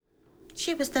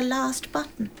She was the last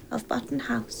button of Button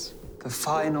House. The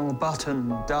final button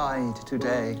died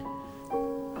today.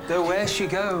 Though where she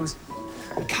goes,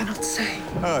 I cannot say.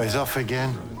 Oh, he's off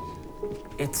again.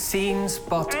 It seems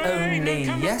but only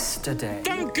yesterday.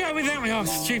 Don't go without me, oh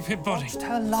stupid body. Watched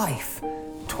her life.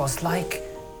 'Twas like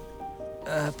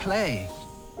a play,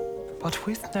 but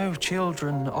with no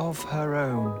children of her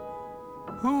own.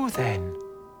 Who then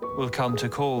will come to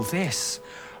call this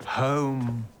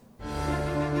home?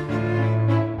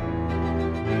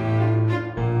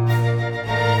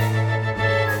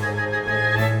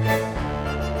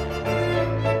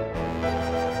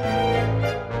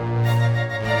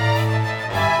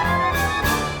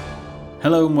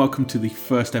 Hello and welcome to the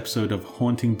first episode of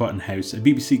Haunting Button House, a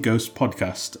BBC Ghost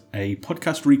podcast, a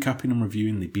podcast recapping and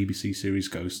reviewing the BBC series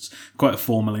Ghosts. Quite a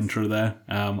formal intro there.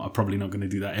 I'm probably not going to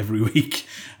do that every week.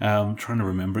 Trying to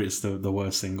remember, it's the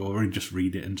worst thing, or just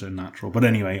read it into natural. But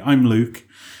anyway, I'm Luke,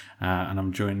 and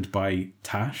I'm joined by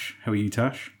Tash. How are you,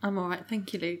 Tash? I'm alright,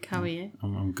 thank you, Luke. How are you?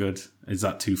 I'm good. Is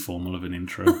that too formal of an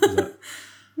intro? Is that...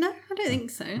 No, I don't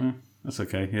think so. That's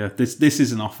okay. Yeah, this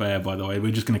isn't off air, by the way.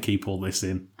 We're just going to keep all this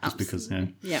in, just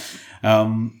Absolutely.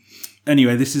 because.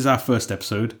 Anyway, this is our first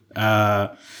episode.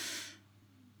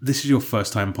 This is your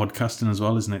first time podcasting as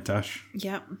well, isn't it, Tash?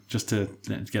 Yep. Just to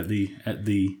get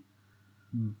the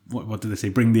what do they say?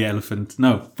 Bring the elephant.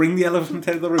 No, bring the elephant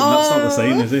out of the room. That's not the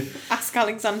saying, is it? Ask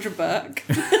Alexandra Burke.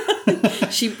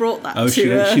 She brought that she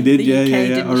did. The Yeah, UK,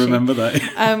 yeah. I remember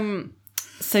that.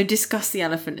 So discuss the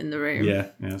elephant in the room.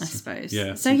 Yeah. I suppose.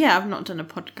 Yeah. So yeah, I've not done a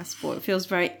podcast before. It feels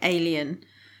very alien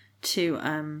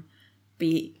to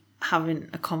be having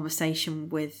a conversation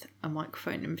with a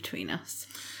microphone in between us.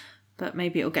 But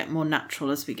maybe it'll get more natural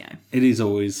as we go. It is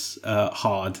always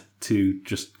hard to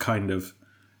just kind of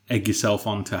egg yourself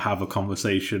on to have a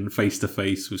conversation face to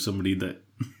face with somebody that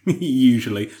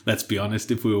usually, let's be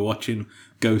honest, if we were watching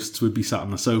Ghosts, we'd be sat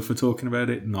on the sofa talking about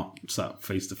it, not sat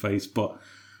face to face. But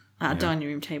at a dining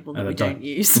room table that we don't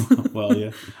use. Well, yeah.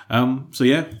 So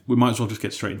yeah, we might as well just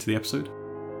get straight into the episode.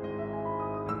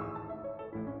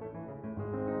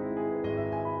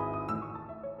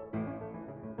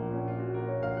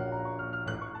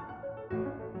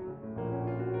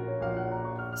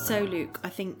 So Luke, I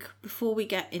think before we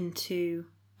get into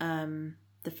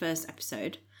the first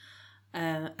episode,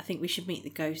 I think we should meet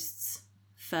the ghosts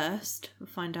first and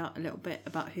find out a little bit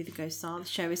about who the ghosts are. The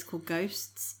show is called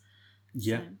Ghosts.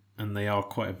 Yeah. So. And they are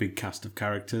quite a big cast of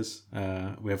characters.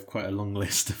 We have quite a long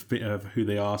list of who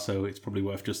they are, so it's probably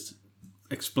worth just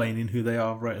explaining who they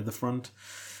are right at the front.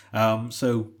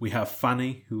 So we have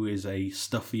Fanny, who is a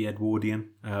stuffy Edwardian,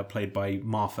 played by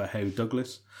Martha Howe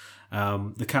Douglas.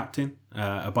 The Captain,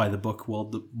 a by-the-book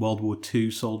World War II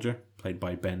soldier, played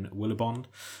by Ben Willibond.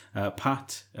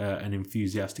 Pat, an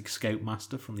enthusiastic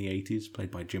scoutmaster from the 80s, played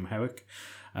by Jim Howick.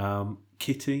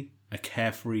 Kitty, a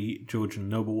carefree Georgian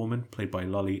noblewoman, played by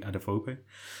Lolly Adefope.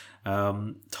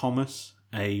 Thomas,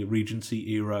 a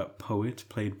Regency-era poet,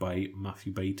 played by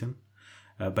Matthew Bainton.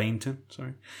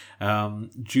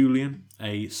 Julian,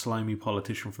 a slimy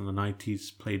politician from the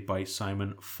 90s, played by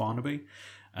Simon Farnaby.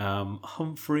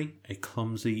 Humphrey, a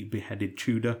clumsy, beheaded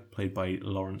Tudor, played by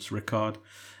Lawrence Rickard.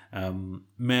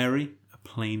 Mary, a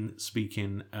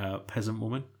plain-speaking peasant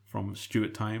woman from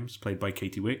Stuart Times, played by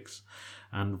Katie Wicks.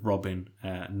 And Robin,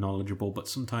 knowledgeable but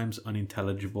sometimes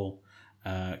unintelligible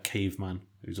caveman,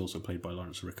 who's also played by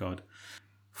Lawrence Rickard.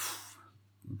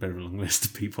 Bit of a long list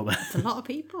of people there. It's a lot of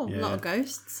people, Yeah. a lot of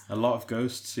ghosts. A lot of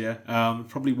ghosts, yeah.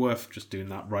 Probably worth just doing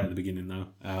that right at the beginning, though.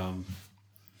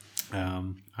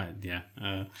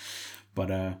 But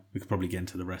we could probably get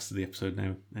into the rest of the episode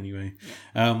now anyway.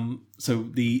 Yeah. So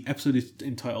the episode is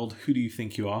entitled Who Do You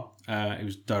Think You Are? It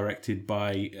was directed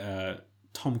by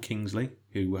Tom Kingsley,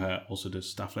 who also does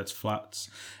Stafflet's Flats.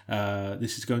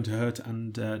 This Is Going to Hurt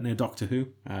and now Doctor Who,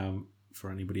 for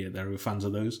anybody out there who are fans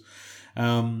of those.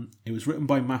 It was written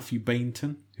by Matthew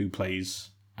Bainton, who plays...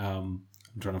 I'm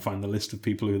trying to find the list of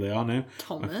people who they are now.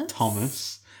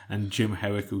 Thomas. And Jim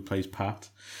Howick, who plays Pat.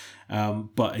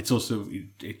 But it's also,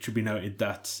 it should be noted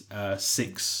that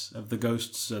 6 of the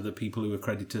ghosts are the people who are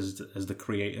credited as the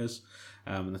creators.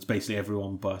 And that's basically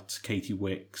everyone but Katie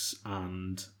Wicks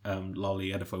and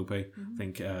Lolly Adefope. Mm-hmm. I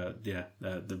think,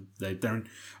 they're in,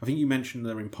 I think you mentioned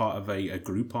they're in part of a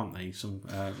group, aren't they? Some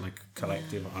like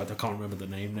collective. Yeah. I can't remember the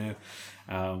name now.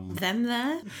 Them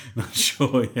there? Not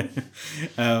sure.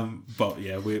 Yeah, but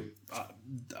yeah,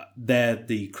 they're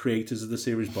the creators of the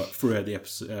series. But throughout the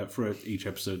episode, throughout each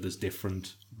episode, there's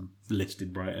different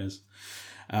listed writers.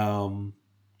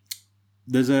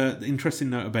 There's an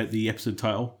interesting note about the episode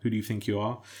title, Who Do You Think You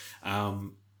Are?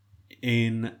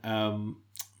 In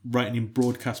writing in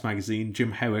Broadcast Magazine,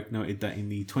 Jim Howick noted that in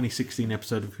the 2016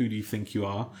 episode of Who Do You Think You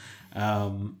Are,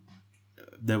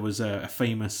 there was a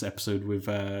famous episode with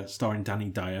starring Danny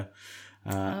Dyer.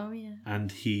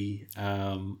 And he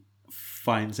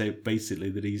finds out basically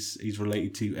that he's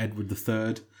related to Edward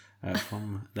III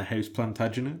from the House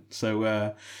Plantagenet.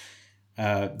 So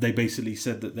they basically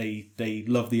said that they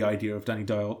love the idea of Danny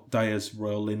Dyer's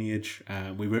royal lineage.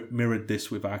 We mirrored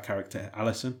this with our character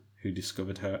Alison, who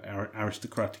discovered her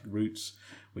aristocratic roots,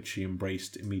 which she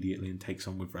embraced immediately and takes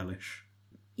on with relish.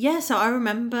 Yeah, so I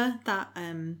remember that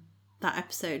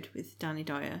episode with Danny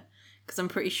Dyer, because I'm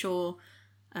pretty sure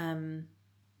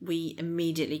we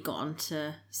immediately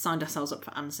signed ourselves up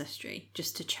for Ancestry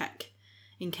just to check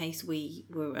in case we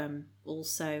were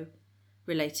also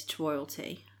related to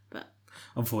royalty. But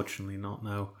unfortunately not,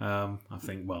 no. I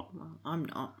think, well I'm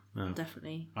not. No.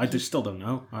 Definitely. I still don't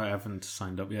know. I haven't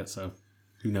signed up yet, so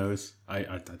who knows? I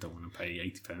don't want to pay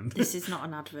 £80. This is not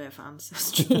an advert for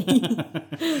Ancestry.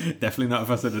 Definitely not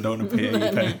if I said I don't want to pay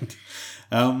 £80.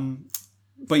 No.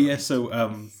 But yeah, so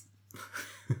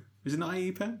is it not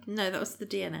 £80? No, that was the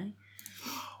DNA.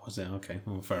 Was it? Okay,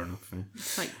 well, fair enough. Yeah.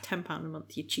 It's like £10 a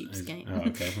month, you cheapskate. Oh,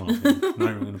 okay, well,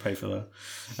 not even going to pay for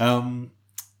that.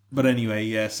 But anyway,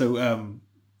 yeah, so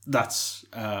that's,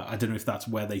 I don't know if that's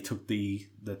where they took the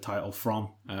title from.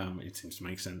 It seems to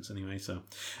make sense anyway, so.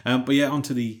 But yeah,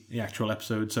 onto the actual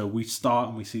episode. So we start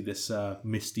and we see this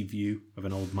misty view of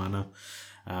an old manor,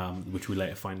 which we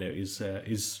later find out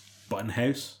is Button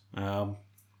House.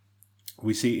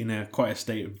 We see it in quite a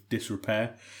state of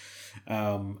disrepair,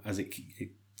 as it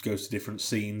goes to different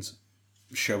scenes,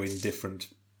 showing different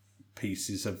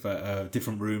pieces of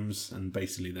different rooms and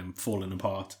basically them falling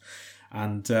apart.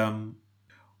 And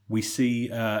we see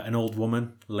an old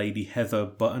woman, Lady Heather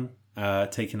Button,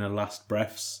 taking her last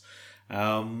breaths.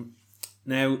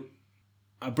 Now,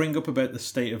 I bring up about the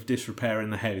state of disrepair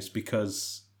in the house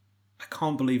because I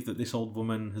can't believe that this old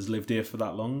woman has lived here for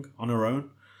that long on her own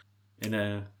in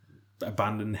a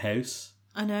abandoned house.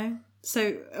 I know.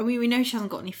 So we know she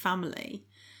hasn't got any family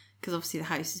because obviously the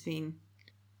house has been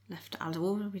left to Alison.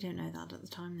 Well, we don't know that at the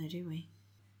time, though, do we?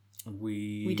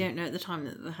 We don't know at the time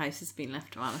that the house has been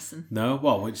left to Alison. No,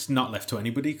 well, it's not left to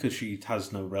anybody because she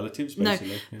has no relatives,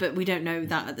 basically. No, but we don't know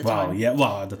that at the time.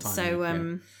 Well, at the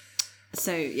time.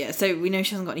 So, so we know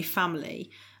she hasn't got any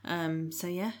family. So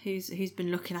yeah, who's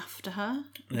been looking after her?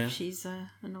 Yeah. She's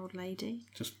an old lady.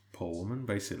 Just poor woman,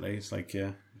 basically. It's like,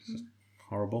 yeah, it's just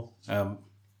horrible.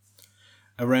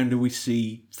 Around her we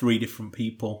see 3 different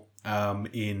people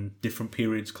in different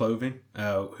periods clothing,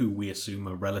 who we assume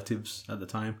are relatives at the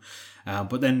time.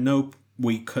 But then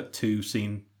we cut to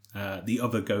seeing the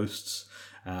other ghosts,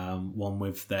 one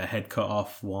with their head cut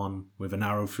off, one with an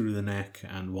arrow through the neck,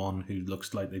 and one who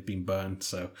looks like they've been burnt.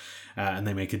 So, and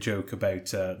they make a joke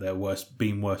about there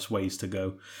being worse ways to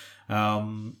go.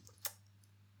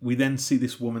 We then see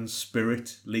this woman's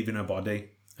spirit leaving her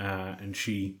body. And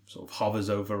she sort of hovers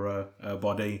over her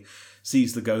body,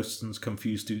 sees the ghosts and is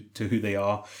confused to who they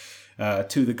are. 2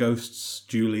 of the ghosts,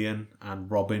 Julian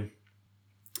and Robin,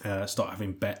 start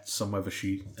having bets on whether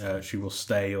she will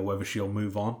stay or whether she'll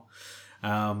move on.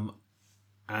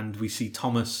 And we see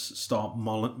Thomas start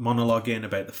monologuing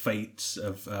about the fate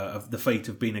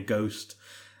of being a ghost.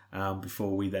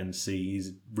 Before we then see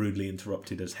he's rudely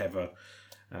interrupted as Heather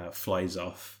flies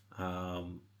off.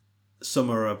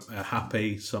 Some are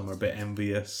happy, some are a bit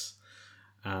envious,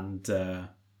 and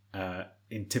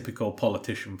in typical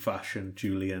politician fashion,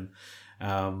 Julian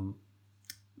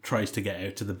tries to get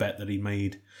out of the bet that he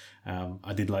made.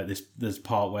 I did like this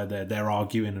part where they're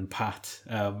arguing, and Pat,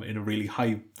 in a really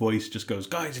high voice, just goes,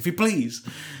 "Guys, if you please,"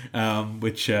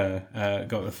 which got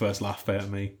the first laugh out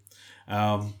of me.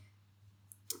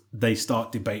 They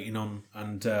start debating on,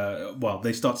 and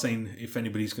they start saying if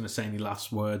anybody's going to say any last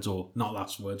words, or not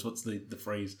last words, what's the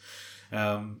phrase?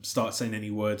 Start saying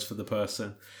any words for the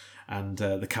person, and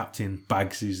the captain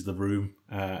bagses the room,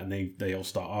 and they all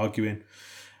start arguing.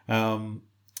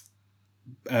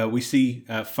 We see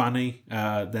Fanny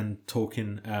then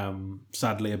talking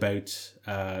sadly about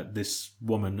this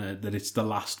woman, that it's the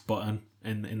last Button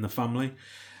in the family.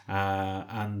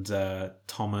 And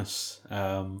Thomas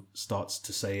starts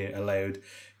to say it aloud,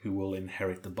 who will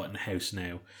inherit the Button House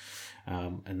now.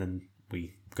 And then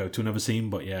we go to another scene,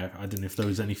 but yeah, I don't know if there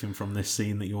was anything from this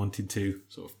scene that you wanted to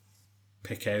sort of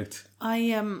pick out.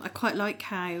 I quite like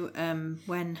how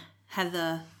when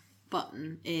Heather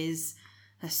Button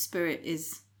her spirit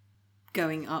is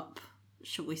going up,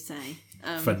 shall we say?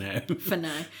 For now.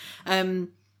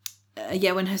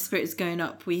 When her spirit's going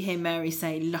up, we hear Mary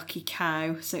say "lucky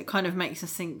cow," so it kind of makes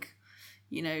us think,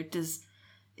 does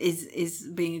is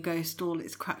being a ghost all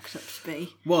it's cracked up to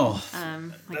be. Well,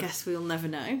 I guess we'll never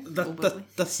know.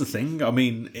 That's the thing. I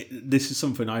mean, this is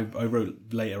something I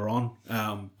wrote later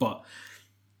on, but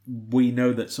we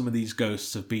know that some of these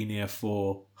ghosts have been here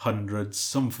for hundreds,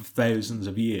 some for thousands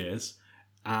of years,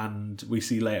 and we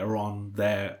see later on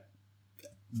their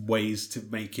ways to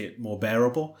make it more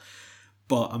bearable.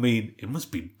 But I mean, it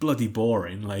must be bloody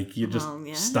boring. Like, you're just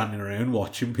standing around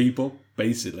watching people,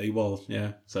 basically. Well,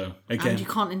 yeah. So again, and you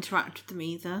can't interact with them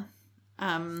either.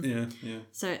 Yeah.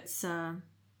 So it's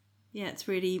it's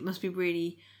really, must be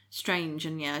really strange,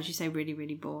 and as you say, really,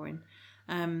 really boring.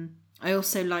 I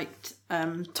also liked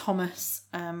Thomas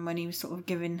when he was sort of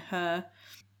giving her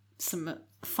some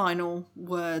final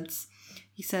words.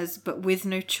 He says, "But with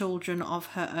no children of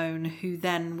her own, who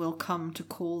then will come to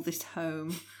call this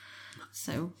home?"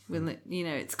 So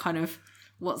it's kind of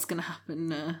what's going to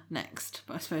happen next.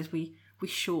 But I suppose we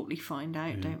shortly find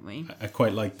out, don't we? I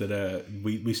quite like that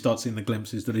we start seeing the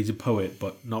glimpses that he's a poet,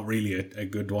 but not really a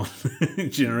good one. Do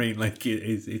you know what I mean? Like,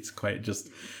 it's quite just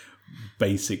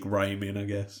basic rhyming, I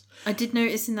guess. I did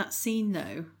notice in that scene,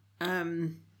 though,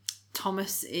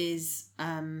 Thomas is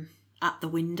at the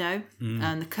window,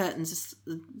 and the curtains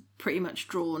are pretty much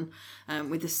drawn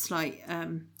with a slight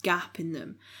gap in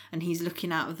them, and he's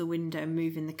looking out of the window,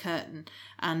 moving the curtain,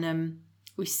 and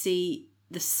we see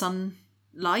the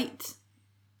sunlight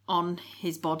on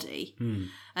his body,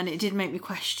 and it did make me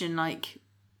question, like,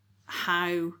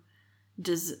 how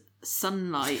does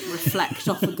sunlight reflect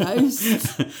off a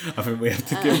ghost? I think we have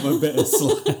to give him a bit of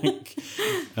slack.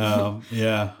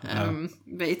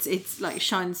 But it's like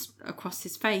shines across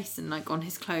his face and like on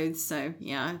his clothes. So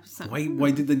yeah.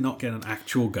 Why did they not get an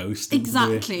actual ghost?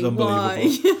 Exactly. Why?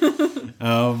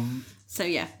 So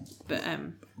yeah, but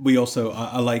we also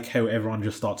I like how everyone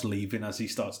just starts leaving as he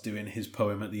starts doing his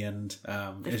poem at the end.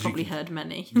 They've probably heard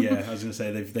many. Yeah, I was going to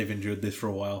say they've endured this for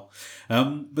a while.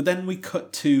 But then we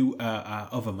cut to our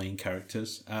other main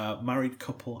characters, married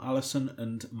couple Alison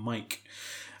and Mike,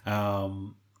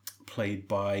 played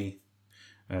by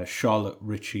Charlotte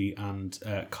Ritchie and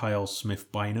Kyle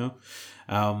Smith-Bino.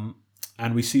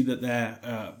 And we see that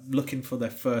they're looking for their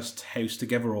first house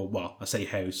together, or, well, I say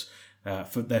house,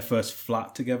 for their first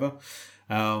flat together.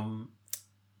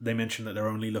 They mention that they're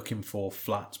only looking for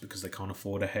flats because they can't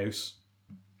afford a house.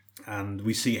 And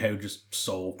we see how just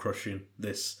soul-crushing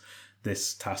this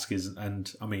task is.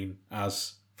 And, I mean,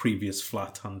 as previous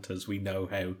flat hunters, we know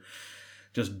how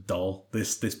just dull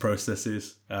this process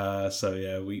is. So,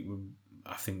 yeah,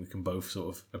 I think we can both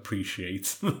sort of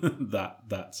appreciate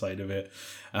that side of it.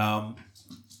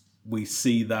 We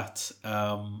see that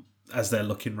as they're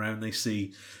looking around, they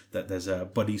see that there's a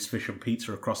Buddy's Fish and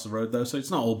Pizza across the road, though, so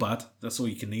it's not all bad. That's all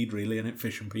you can need, really, isn't it?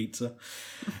 Fish and pizza.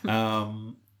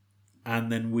 And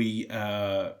then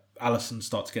Alison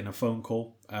starts getting a phone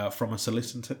call from a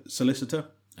solicitor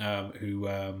who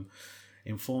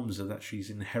informs her that she's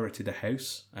inherited a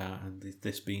house, and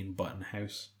this being Button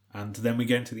House. And then we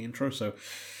get into the intro. So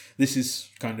this is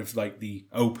kind of like the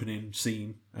opening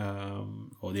scene,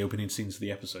 or the opening scenes of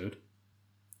the episode.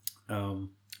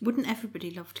 Wouldn't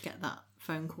everybody love to get that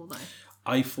phone call, though?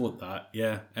 I thought that,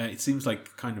 yeah. It seems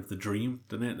like kind of the dream,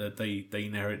 doesn't it, that they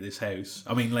inherit this house.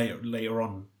 I mean, later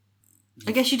on.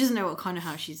 I guess she doesn't know what kind of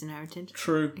house she's inherited.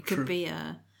 True. It could be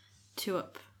a 2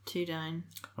 up, 2 down.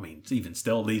 I mean, even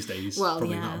still these days, well,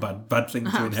 probably yeah. not a bad thing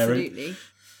to inherit. Absolutely.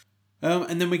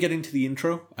 And then we get into the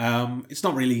intro. It's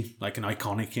not really like an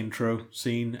iconic intro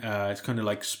scene. It's kind of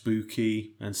like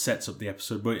spooky and sets up the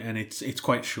episode, and it's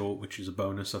quite short, which is a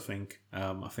bonus, I think.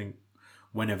 I think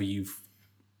whenever you've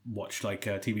watched like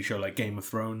a TV show like Game of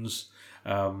Thrones,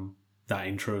 that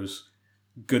intro's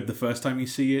good the first time you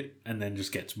see it, and then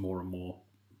just gets more and more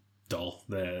dull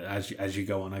there as you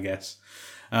go on, I guess.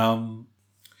 Then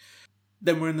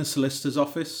we're in the solicitor's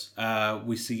office.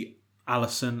 We see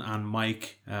Alison and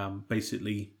Mike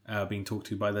basically being talked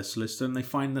to by their solicitor, and they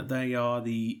find that they are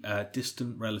the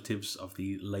distant relatives of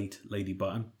the late Lady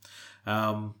Button.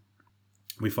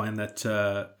 We find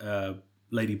that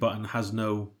Lady Button has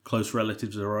no close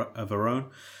relatives of her own,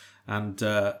 and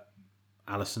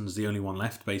Alison's the only one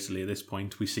left, basically, at this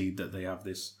point. We see that they have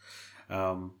this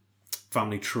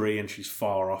family tree, and she's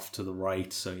far off to the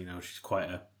right, so, she's quite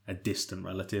a distant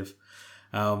relative.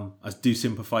 I do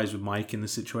sympathise with Mike in the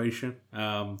situation.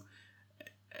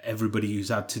 Everybody who's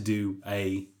had to do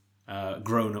a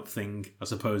grown-up thing, I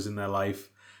suppose, in their life,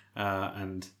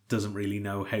 and doesn't really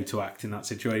know how to act in that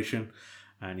situation,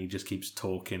 and he just keeps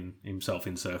talking himself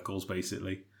in circles,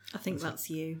 basically. I think that's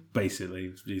you.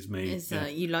 Basically, it's me.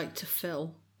 You like to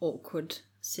fill awkward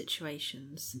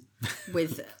situations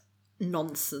with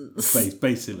nonsense.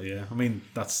 Basically, yeah. I mean,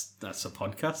 that's a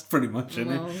podcast, pretty much,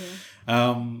 isn't it?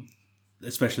 Yeah.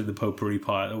 Especially the potpourri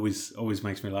part always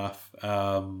makes me laugh.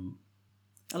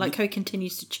 I like how he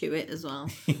continues to chew it as well.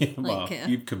 Well,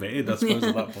 you've committed, I suppose,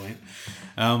 at that point.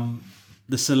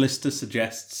 The solicitor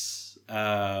suggests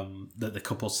that the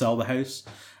couple sell the house.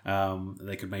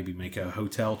 They could maybe make a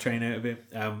hotel chain out of it.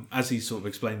 As he's sort of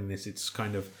explaining this, it's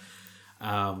kind of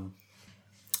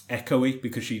echoey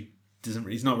because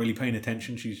he's not really paying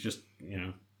attention. She's just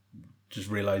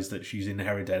realised that she's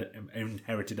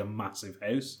inherited a massive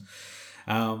house.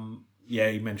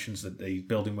 He mentions that the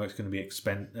building work's going to be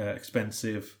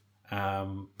expensive,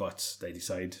 but they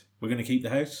decide we're going to keep the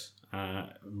house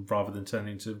rather than turn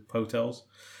it into hotels.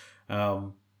 I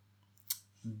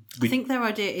think their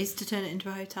idea is to turn it into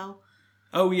a hotel.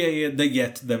 Oh, yeah, they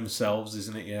get themselves,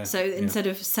 isn't it? Yeah. So instead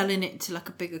of selling it to like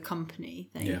a bigger company,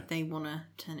 they want to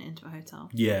turn it into a hotel.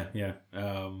 Yeah.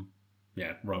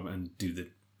 Rather and do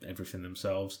everything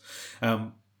themselves.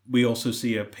 We also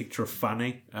see a picture of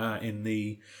Fanny in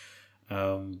the.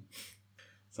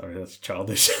 Sorry, that's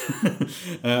childish.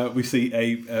 We see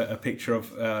a picture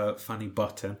of Fanny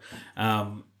Button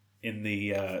in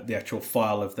the actual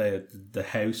file of the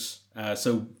house.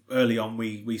 So early on,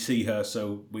 we see her.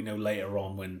 So we know later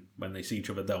on when they see each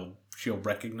other, she'll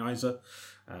recognise her.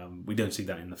 We don't see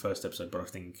that in the first episode, but I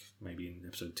think maybe in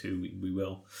episode 2 we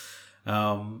will.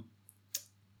 And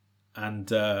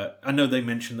I know they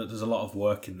mentioned that there's a lot of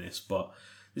work in this, but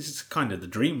this is kind of the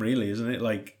dream, really, isn't it?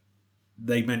 Like,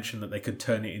 they mentioned that they could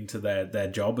turn it into their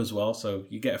job as well. So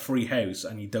you get a free house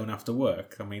and you don't have to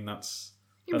work. I mean, that's...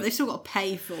 Yeah, but they've still got to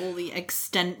pay for all the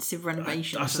extensive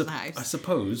renovations of the house. I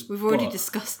suppose. We've already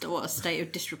discussed what a state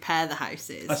of disrepair the house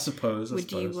is. I suppose.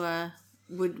 Would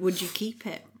you keep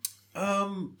it?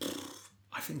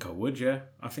 I think I would, yeah.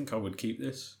 I think I would keep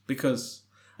this. Because,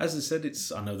 as I said,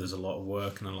 I know there's a lot of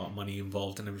work and a lot of money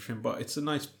involved and everything, but it's a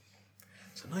nice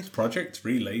project,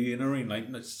 really. You know what I mean? Like,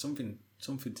 it's something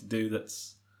to do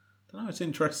that's... I don't know, it's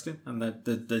interesting, and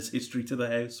there's history to the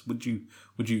house. Would you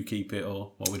keep it,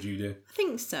 or what would you do? I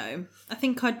think so. I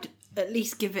think I'd at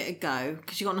least give it a go,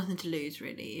 because you've got nothing to lose,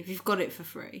 really, if you've got it for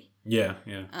free. Yeah.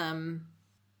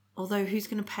 Although, who's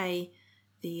going to pay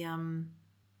the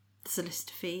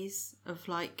solicitor fees of,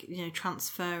 like,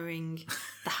 transferring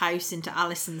the house into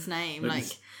Alison's name?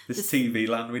 This TV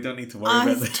land, we don't need to worry about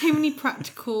there's that. too many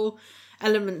practical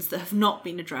elements that have not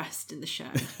been addressed in the show.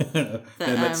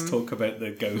 Let's talk about the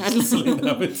ghosts.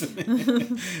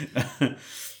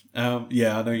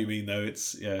 Yeah, I know what you mean, though.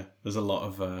 There's a lot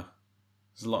of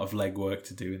legwork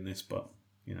to do in this, but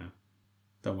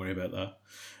don't worry about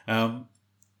that.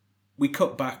 We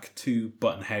cut back to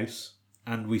Button House,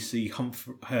 and we see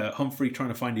Humphrey trying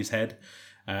to find his head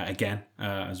again,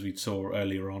 as we saw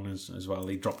earlier on as well.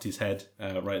 He dropped his head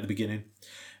right at the beginning.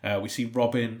 We see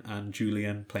Robin and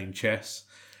Julian playing chess,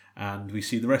 and we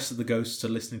see the rest of the ghosts are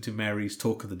listening to Mary's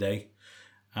talk of the day.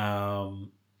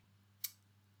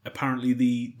 Apparently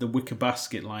the wicker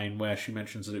basket line where she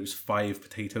mentions that it was 5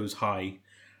 potatoes high,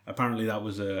 apparently that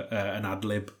was an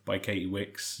ad-lib by Katie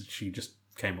Wicks. She just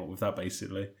came up with that,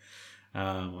 basically.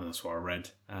 Well, that's what I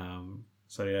read.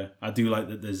 So yeah, I do like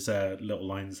that there's little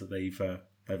lines that they've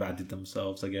added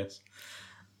themselves, I guess.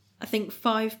 I think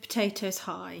 5 potatoes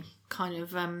high kind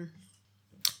of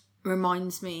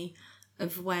reminds me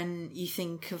of when you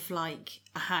think of, like,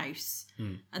 a house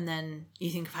and then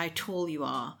you think of how tall you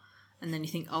are, and then you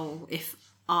think, oh, if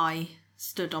I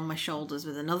stood on my shoulders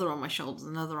with another on my shoulders,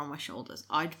 another on my shoulders,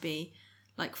 I'd be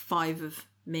like 5 of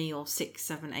me, or 6,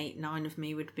 7, 8, 9 of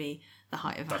me would be the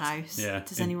height of a house. Yeah.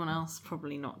 Does anyone else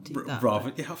probably not do that? I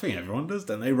think everyone does,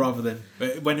 don't they? Rather than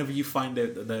whenever you find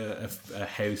out that a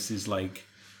house is like,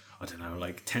 I don't know,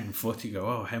 like 10 foot, you go,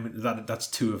 oh, how many? That's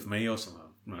 2 of me or something.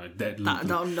 No,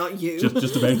 not you.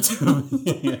 Just about 2.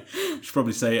 Yeah. Should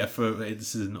probably say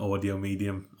this is an audio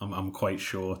medium. I'm quite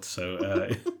short, so.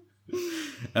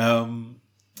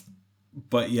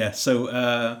 But yeah, so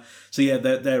yeah,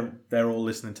 they're all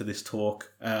listening to this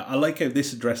talk. I like how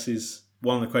this addresses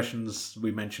one of the questions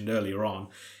we mentioned earlier on,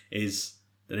 is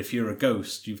that if you're a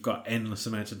ghost, you've got endless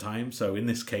amounts of time. So in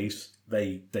this case,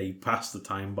 they pass the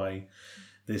time by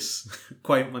this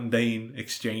quite mundane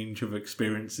exchange of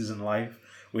experiences in life,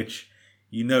 which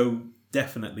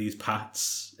definitely is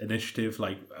Pat's initiative.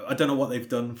 Like, I don't know what they've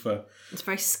done for... It's a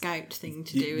very scout thing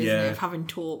to do, isn't it? Of having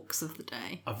talks of the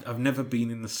day. I've never been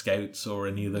in the scouts or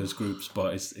any of those groups,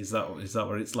 but is that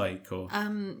what it's like? Or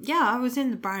yeah, I was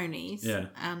in the Brownies. Yeah.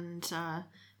 And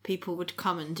people would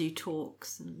come and do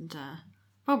talks, and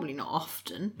probably not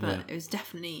often, but it was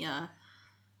definitely a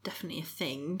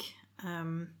thing.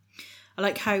 I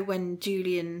like how when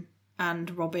Julian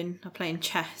and Robin are playing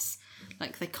chess.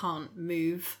 Like, they can't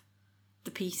move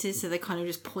the pieces, so they kind of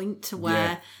just point to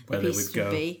where the they pieces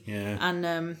would be. Yeah.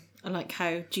 And I like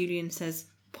how Julian says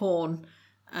pawn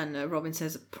and Robin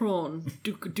says prawn,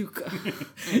 duka duka.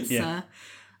 It's,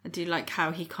 I do like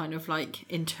how he kind of like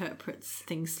interprets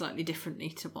things slightly differently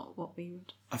to what we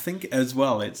would. I think as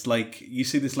well, it's like you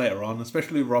see this later on,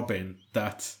 especially Robin,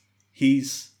 that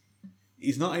he's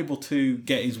not able to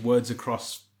get his words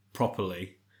across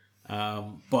properly,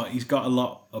 but he's got a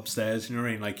lot upstairs. You know what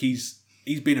I mean? Like he's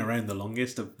been around the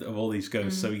longest of all these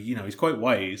ghosts, so you know he's quite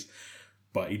wise,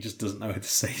 but he just doesn't know how to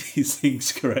say these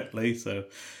things correctly. So,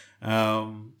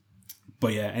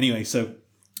 but yeah. Anyway, so.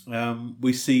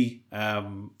 We see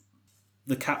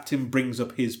the captain brings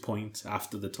up his point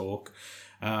after the talk.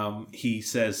 He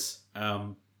says,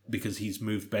 because he's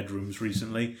moved bedrooms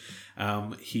recently,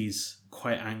 he's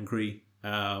quite angry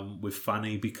with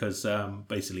Fanny because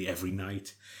basically every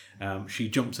night she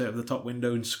jumps out of the top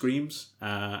window and screams.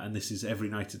 And this is every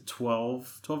night at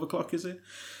 12 o'clock, is it?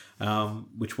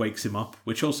 Which wakes him up,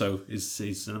 which also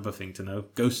is another thing to know.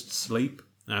 Ghosts sleep.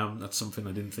 That's something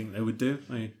I didn't think they would do,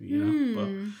 but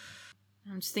I'm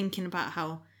just thinking about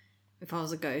how if I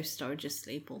was a ghost, I would just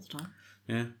sleep all the time.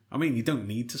 Yeah, I mean, you don't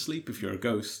need to sleep if you're a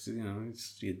ghost. You know,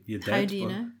 you're dead. How do you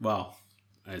know? Well,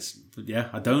 I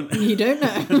don't. You don't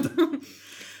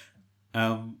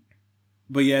know.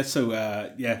 But yeah, so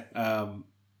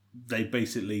they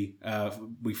basically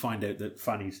we find out that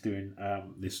Fanny's doing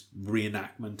this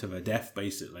reenactment of her death,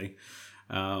 basically.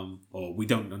 Or we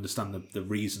don't understand the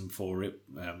reason for it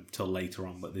till later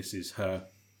on, but this is how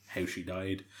she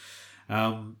died.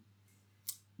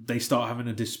 They start having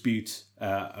a dispute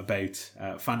about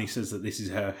Fanny says that this is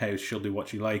her house, she'll do what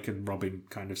she like, and Robin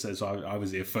kind of says I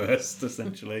was here first,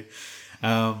 essentially.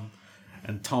 And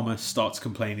Thomas starts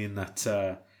complaining that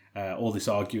all this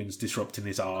arguing's disrupting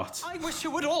his art. I wish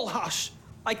you would all hush.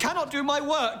 I cannot do my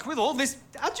work with all this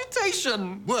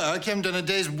agitation. Work? You haven't done a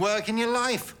day's work in your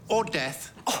life. Or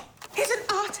death. Oh, he's an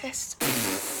artist.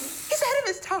 He's ahead of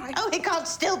his time. Oh, he can't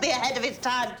still be ahead of his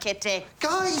time, Kitty.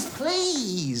 Guys,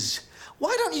 please.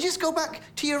 Why don't you just go back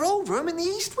to your old room in the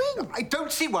East Wing? I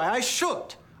don't see why I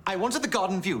should. I wanted the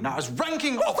garden view. Now, as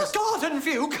ranking officer... The garden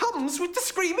view comes with the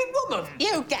screaming woman.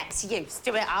 You get used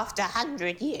to it after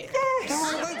 100 years.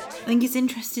 I think it's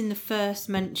interesting the first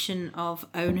mention of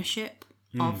ownership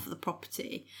of the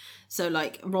property. So,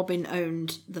 like, Robin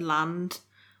owned the land.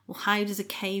 Well, how does a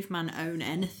caveman own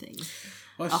anything?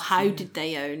 Or how did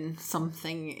they own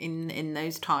something in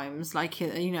those times? Like,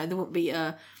 you know, there wouldn't be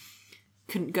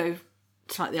couldn't go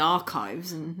to like the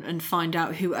archives and find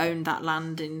out who owned that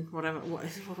land in whatever. What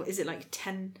is it, like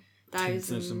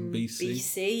 10,000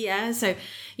 BC? Yeah. So,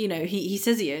 you know, he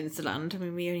says he owns the land. I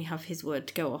mean, we only have his word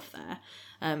to go off there.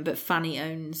 But Fanny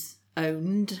owned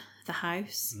the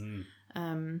house.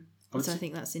 So I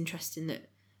think that's interesting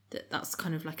that's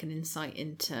kind of like an insight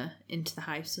into the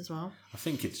house as well. I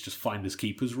think it's just finders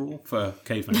keepers rule for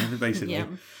cavemen, basically.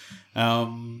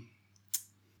 Thomas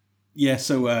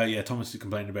is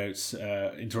complaining about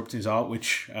interrupting his art,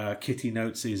 which Kitty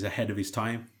notes is ahead of his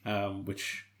time,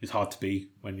 which is hard to be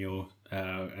when you're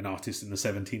an artist in the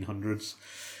 1700s.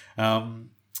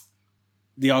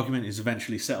 The argument is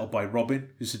eventually settled by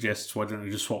Robin, who suggests, why don't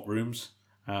we just swap rooms?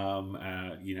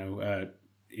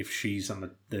 If she's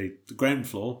on the ground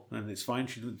floor, then it's fine.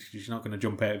 She's not going to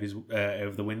jump out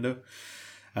of the window.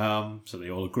 So they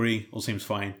all agree. All seems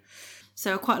fine.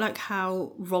 So I quite like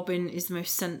how Robin is the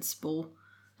most sensible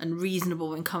and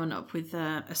reasonable in coming up with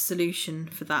a solution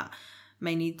for that.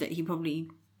 Mainly that he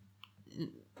probably,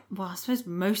 well, I suppose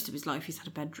most of his life he's had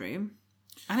a bedroom.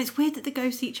 And it's weird that the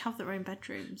ghosts each have their own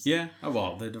bedrooms. Yeah. Oh,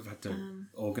 well, they'd have had to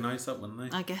organise that, wouldn't they?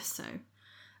 I guess so.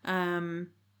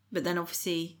 But then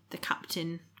obviously the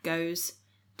captain goes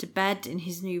to bed in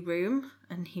his new room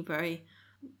and he very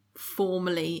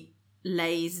formally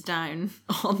lays down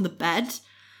on the bed.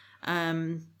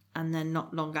 And then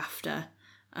not long after,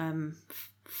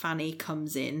 Fanny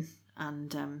comes in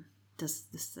and does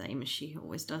the same as she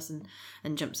always does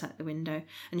and jumps out the window.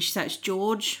 And she shouts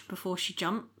George before she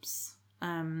jumps.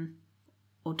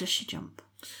 Or does she jump?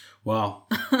 Well,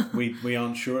 we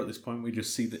aren't sure at this point. We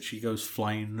just see that she goes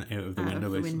flying out of the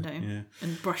window, Yeah.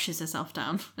 And brushes herself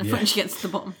down. And when she gets to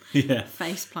the bottom,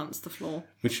 face plants the floor.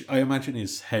 Which I imagine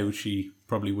is how she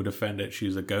probably would have found out she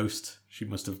was a ghost. She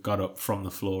must have got up from the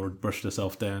floor and brushed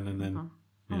herself down and then...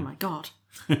 Oh my God.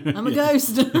 I'm a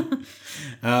ghost. Then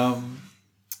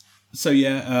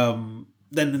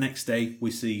the next day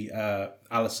we see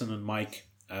Alison and Mike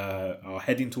are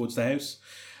heading towards the house.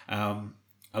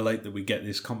 I like that we get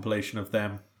this compilation of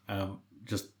them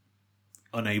just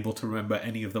unable to remember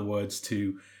any of the words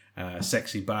to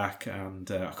Sexy Back,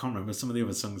 and I can't remember some of the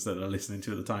other songs that they're listening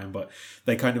to at the time, but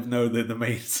they kind of know the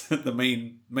main the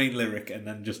main lyric, and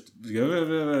then just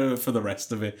go for the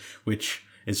rest of it, which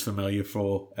is familiar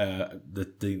for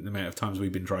the amount of times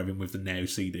we've been driving with the Now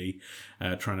CD,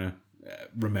 trying to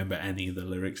remember any of the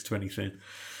lyrics to anything.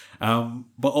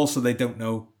 But also they don't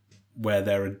know where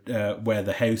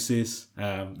the house is.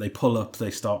 They pull up,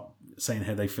 they start saying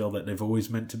how they feel that they've always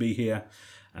meant to be here,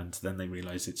 and then they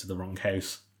realise it's the wrong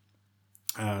house.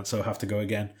 So have to go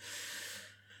again.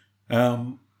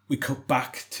 We cut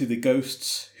back to the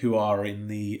ghosts who are in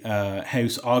the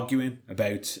house arguing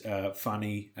about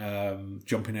Fanny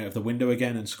jumping out of the window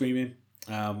again and screaming.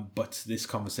 But this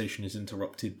conversation is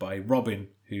interrupted by Robin,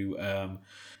 who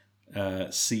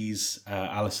sees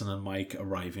Alison and Mike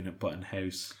arriving at Button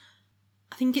House.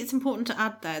 I think it's important to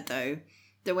add there, though,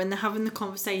 that when they're having the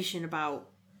conversation about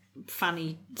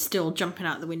Fanny still jumping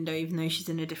out the window even though she's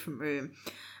in a different room,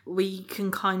 we can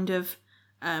kind of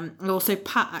and also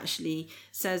Pat actually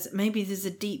says maybe there's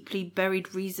a deeply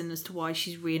buried reason as to why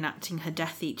she's reenacting her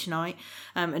death each night,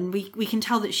 and we can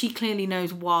tell that she clearly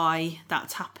knows why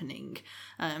that's happening,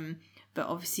 but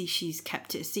obviously she's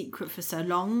kept it a secret for so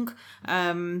long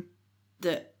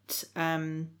that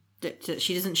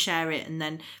she doesn't share it, and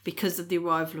then because of the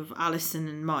arrival of Alison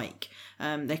and Mike,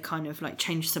 they kind of like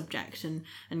change subject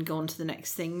and go on to the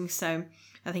next thing. So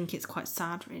I think it's quite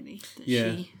sad, really,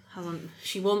 that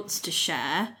she wants to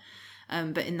share,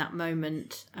 but in that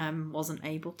moment wasn't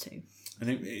able to. And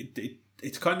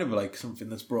it's kind of like something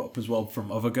that's brought up as well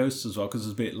from other ghosts as well, because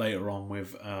it's a bit later on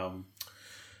with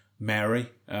Mary,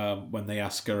 when they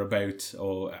ask her about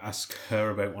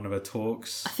one of her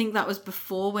talks. I think that was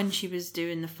before, when she was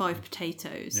doing the 5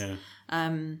 potatoes. Yeah.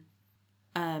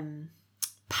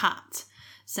 Pat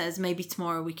says maybe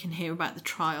tomorrow we can hear about the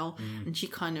trial, and she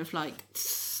kind of like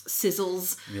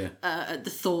sizzles at the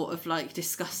thought of like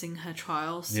discussing her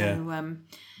trial. So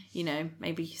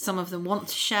maybe some of them want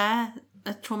to share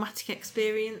a traumatic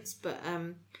experience, but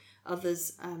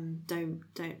others don't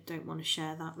want to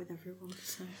share that with everyone.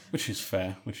 So. Which is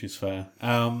fair.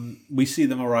 We see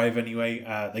them arrive anyway.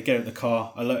 They get out of the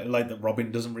car. I like that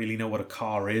Robin doesn't really know what a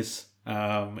car is.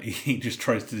 He just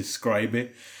tries to describe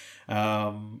it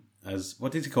as,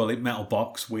 what did he call it? Metal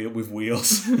box with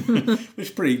wheels, which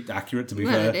is pretty accurate, to be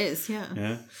fair. It is,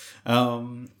 yeah.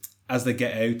 As they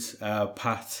get out,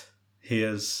 Pat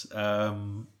hears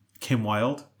Kim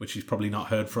Wilde, which he's probably not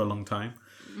heard for a long time.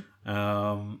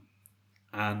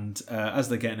 And as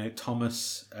they're getting out,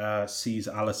 Thomas sees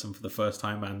Alison for the first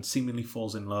time and seemingly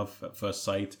falls in love at first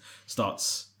sight,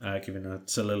 starts giving a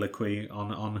soliloquy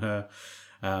on her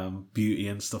beauty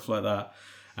and stuff like that.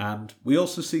 And we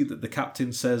also see that the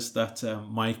captain says that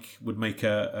Mike would make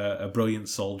a brilliant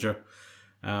soldier.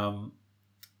 I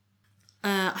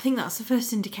think that's the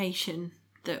first indication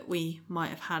that we might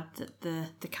have had that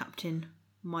the captain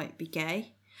might be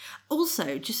gay.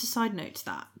 Also, just a side note to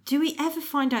that, do we ever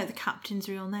find out the captain's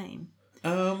real name?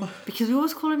 Because we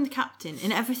always call him the captain.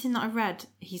 In everything that I've read,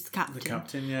 he's the captain. The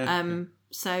captain, yeah.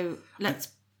 So let's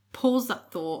pause that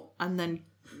thought, and then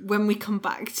when we come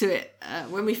back to it,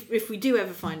 if we do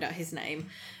ever find out his name,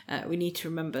 we need to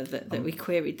remember that we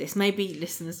queried this. Maybe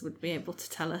listeners would be able to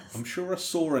tell us. I'm sure I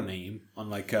saw a name on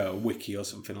like a wiki or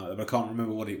something like that, but I can't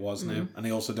remember what it was now. And I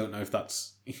also don't know if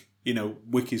that's,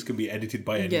 wikis can be edited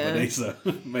by anybody, so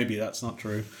maybe that's not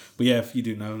true. But yeah, if you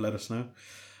do know, let us know.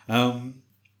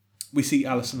 We see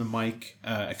Alison and Mike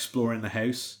exploring the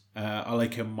house. I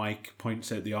like how Mike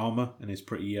points out the armour and is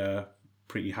pretty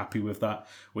happy with that,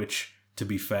 which, to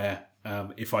be fair,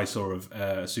 if I saw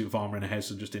a suit of armour in a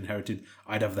house I just inherited,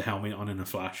 I'd have the helmet on in a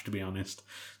flash, to be honest.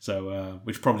 So,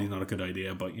 which probably not a good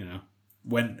idea, but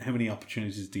how many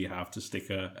opportunities do you have to stick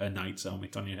a knight's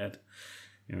helmet on your head?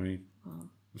 You know what I mean? Well,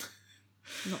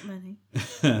 not many.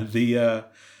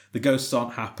 The ghosts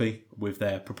aren't happy with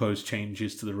their proposed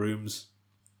changes to the rooms,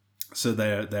 so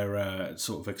they're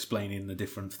sort of explaining the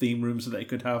different theme rooms that they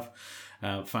could have.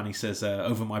 Fanny says,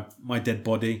 "Over my dead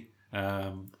body."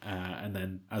 And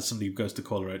then as somebody goes to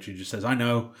call her out, she just says, "I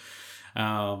know."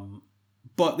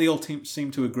 But they all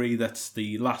seem to agree that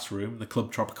the last room, the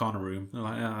Club Tropicana room, they're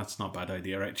like, that's not a a bad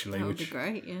idea, actually. That would be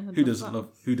great, yeah. Who doesn't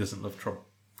love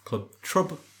Club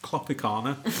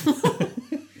Tropicana?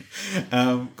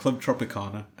 Club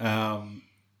Tropicana.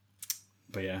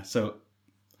 But yeah, so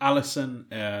Alison,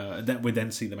 then we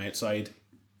then see them outside,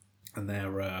 and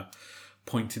they're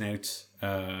pointing out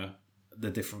the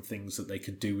different things that they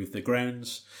could do with the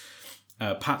grounds.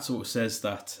 Pat sort of says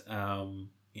that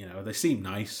they seem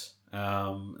nice.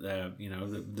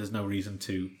 There's no reason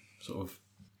to sort of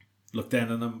look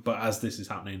down on them. But as this is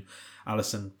happening,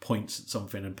 Alison points at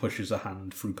something and pushes a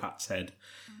hand through Pat's head.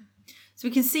 So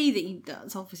we can see that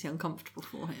that's obviously uncomfortable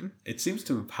for him. It seems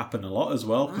to happen a lot as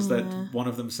well, because one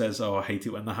of them says, "Oh, I hate it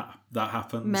when that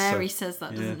happens." Mary says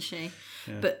that, doesn't she?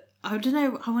 Yeah. But I don't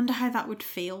know. I wonder how that would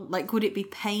feel. Like, would it be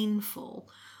painful,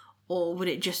 or would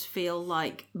it just feel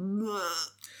like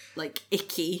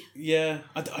icky? Yeah,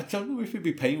 I don't know if it'd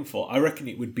be painful. I reckon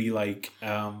it would be like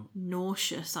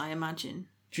nauseous. I imagine.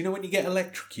 Do you know when you get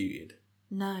electrocuted?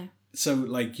 No. So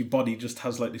like your body just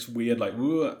has like this weird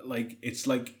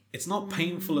it's not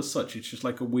painful as such. It's just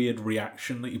like a weird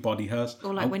reaction that your body has.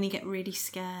 Or like when you get really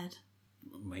scared.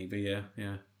 Maybe,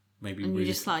 yeah. Maybe and really,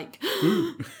 you're just like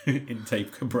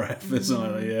intake a breath or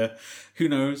something. Yeah, who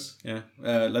knows? Yeah,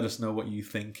 let us know what you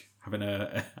think having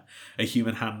a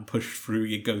human hand pushed through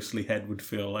your ghostly head would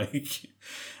feel like.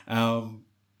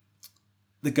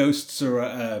 The ghosts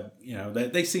are,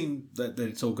 they seem that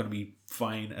it's all going to be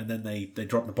fine, and then they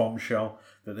drop the bombshell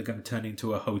that they're going to turn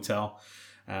into a hotel,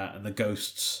 and the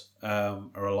ghosts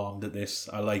are alarmed at this.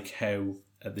 I like how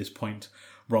at this point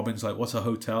Robin's like, "What's a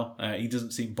hotel?" He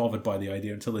doesn't seem bothered by the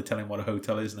idea until they tell him what a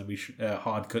hotel is, and then we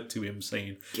hard cut to him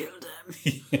saying, "Kill them."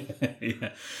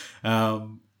 yeah.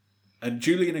 And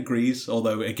Julian agrees,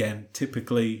 although again,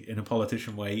 typically in a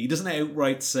politician way, he doesn't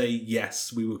outright say,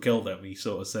 "Yes, we will kill them." He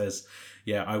sort of says,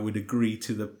 "Yeah, I would agree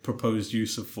to the proposed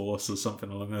use of force," or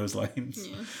something along those lines.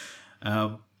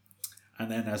 Yeah.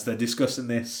 And then as they're discussing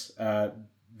this,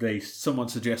 someone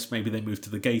suggests maybe they move to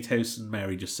the gatehouse, and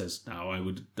Mary just says, "No, I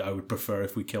would prefer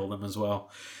if we kill them as well."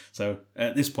 So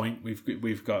at this point,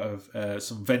 we've got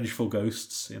some vengeful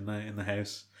ghosts in the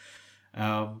house.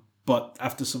 But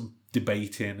after some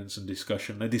debating and some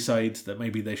discussion, they decide that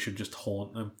maybe they should just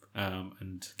haunt them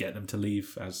and get them to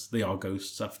leave, as they are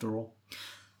ghosts after all.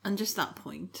 And just that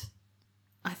point,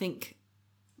 I think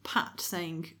Pat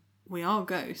saying, "We are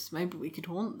ghosts, maybe we could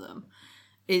haunt them,"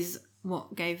 is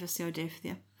what gave us the idea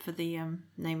for the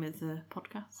name of the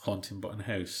podcast. Haunting Button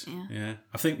House. Yeah.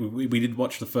 I think we did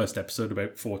watch the first episode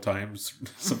about 4 times,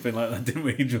 something like that, didn't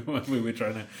we? When we were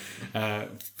trying to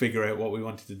figure out what we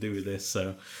wanted to do with this.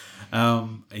 So,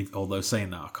 although saying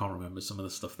that, I can't remember some of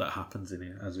the stuff that happens in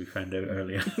it, as we found out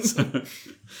earlier. So,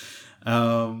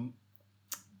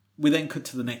 we then cut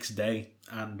to the next day,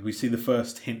 and we see the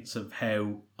first hints of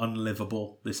how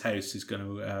unlivable this house is going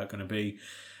to be.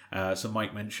 So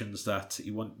Mike mentions that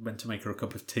he went to make her a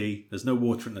cup of tea. There's no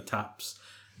water in the taps.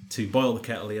 To boil the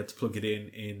kettle, he had to plug it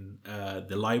in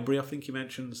the library, I think he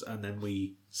mentions. And then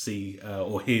we see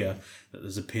or hear that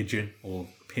there's a pigeon or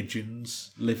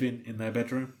pigeons living in their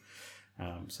bedroom.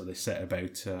 So they set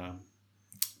about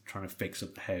trying to fix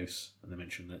up the house. And they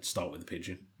mention that start with the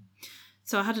pigeon.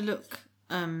 So I had a look,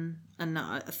 and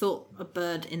I thought a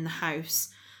bird in the house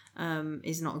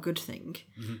is not a good thing.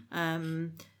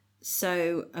 Mm-hmm.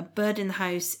 So a bird in the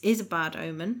house is a bad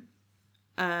omen,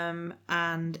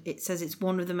 and it says it's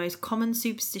one of the most common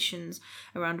superstitions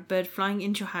around a bird flying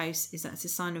into your house is that it's a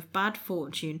sign of bad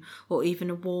fortune or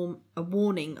even a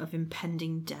warning of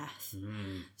impending death.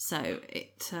 So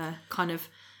it kind of,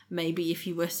 maybe if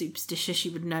you were superstitious,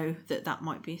 you would know that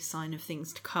might be a sign of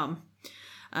things to come.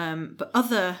 But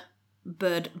other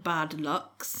bird bad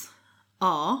lucks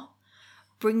are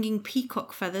bringing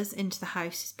peacock feathers into the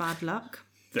house is bad luck.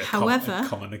 However, a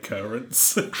common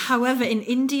occurrence. However, in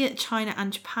India, China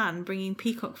and Japan, bringing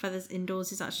peacock feathers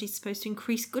indoors is actually supposed to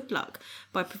increase good luck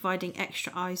by providing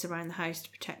extra eyes around the house to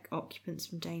protect occupants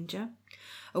from danger.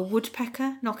 A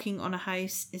woodpecker knocking on a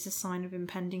house is a sign of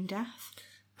impending death.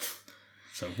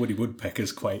 So Woody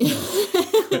Woodpecker's quite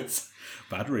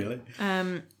bad, really.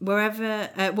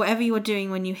 Whatever you are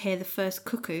doing when you hear the first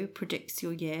cuckoo predicts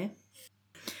your year.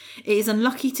 It is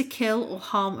unlucky to kill or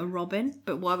harm a robin,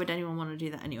 but why would anyone want to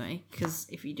do that anyway? Because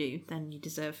if you do, then you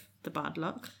deserve the bad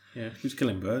luck. Yeah, who's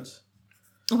killing birds?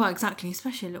 Well, exactly,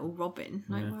 especially a little robin.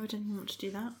 Why would anyone want to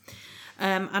do that?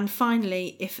 And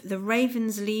finally, if the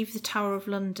ravens leave the Tower of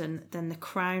London, then the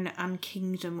crown and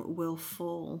kingdom will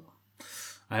fall.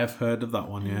 I have heard of that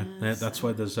one, yeah. That's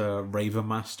why there's a raven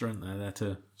master in there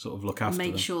to sort of look after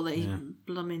them. Make sure they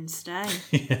blooming stay.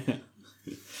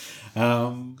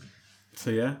 So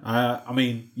yeah, I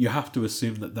mean, you have to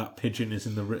assume that pigeon is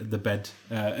in the bed.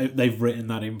 They've written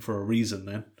that in for a reason.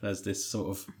 Then there's this sort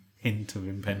of hint of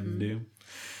impending doom.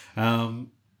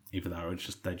 Either that, or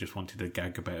they just wanted a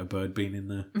gag about a bird being in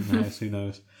the house. Who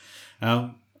knows?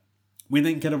 We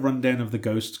then get a rundown of the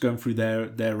ghosts going through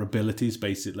their abilities,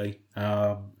 basically,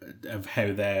 of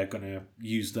how they're going to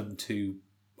use them to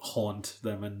haunt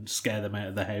them and scare them out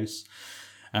of the house.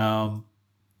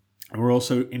 We're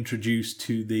also introduced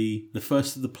to the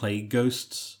first of the plague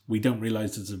ghosts. We don't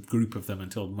realise there's a group of them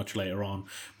until much later on,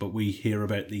 but we hear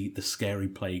about the scary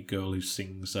plague girl who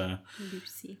sings...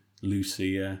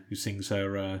 Lucy, who sings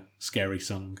her scary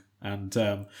song. And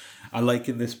I like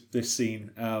in this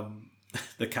scene,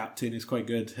 the captain is quite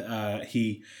good.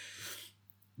 He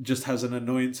just has an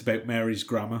annoyance about Mary's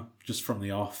grammar just from the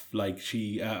off. Like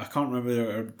she, I can't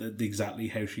remember exactly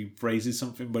how she phrases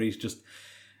something, but he's just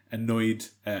annoyed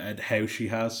at how she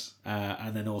has.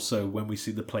 And then also when we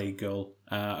see the plague girl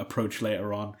approach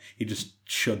later on, he just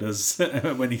shudders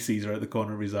when he sees her at the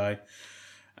corner of his eye.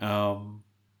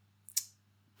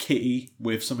 Kitty,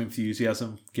 with some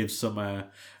enthusiasm, gives some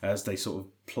as they sort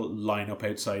of line up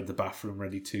outside the bathroom,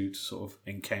 ready to sort of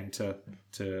encounter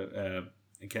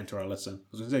Alison. I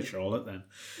was going to say Charlotte then.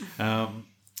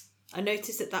 I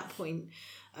noticed at that point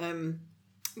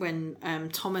when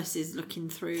Thomas is looking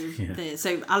through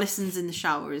so Alison's in the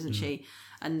shower, isn't she?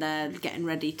 And they're getting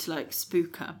ready to like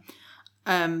spook her.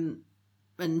 And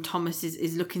Thomas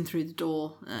is looking through the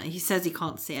door. He says he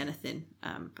can't see anything,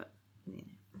 but. You know.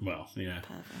 Well, yeah.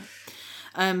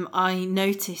 Perfect. I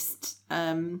noticed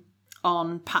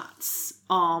on Pat's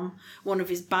arm one of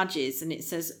his badges, and it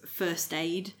says first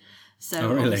aid.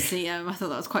 So obviously, I thought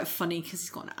that was quite funny because he's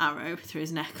got an arrow through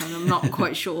his neck, and I'm not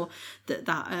quite sure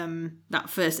that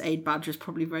first aid badge was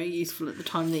probably very useful at the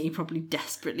time. That he probably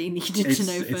desperately needed to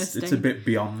know first aid. It's a bit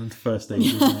beyond first aid,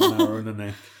 isn't it? An arrow in the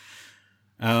neck.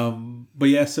 But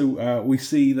yeah, so we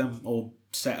see them all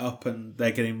set up, and they're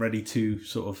getting ready to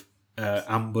sort of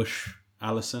ambush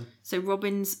Alison. So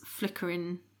Robin's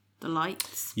flickering the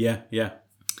lights. Yeah.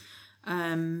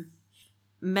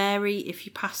 Mary, if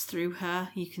you pass through her,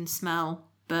 you can smell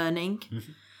burning.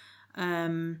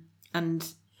 And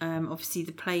obviously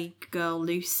the plague girl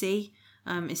Lucy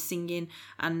is singing,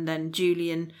 and then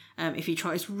Julian, if he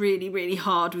tries really, really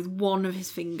hard with one of his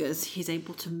fingers, he's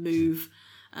able to move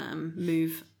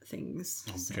things.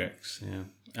 Objects, yeah.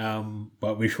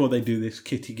 But before they do this,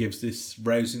 Kitty gives this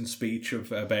rousing speech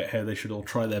about how they should all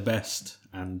try their best,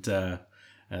 and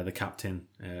the captain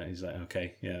is like,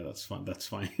 okay, yeah, that's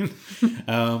fine.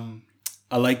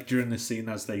 I like during this scene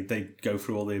as they go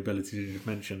through all the abilities you just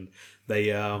mentioned,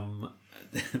 they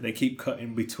keep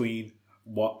cutting between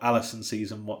what Alison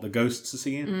sees and what the ghosts are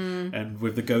seeing, and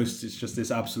with the ghosts it's just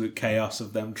this absolute chaos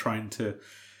of them trying to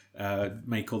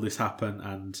make all this happen,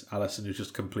 and Alison is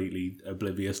just completely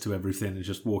oblivious to everything and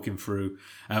just walking through.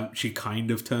 She kind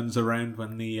of turns around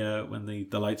when the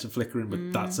lights are flickering,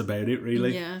 but that's about it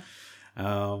really.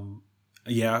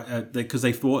 Because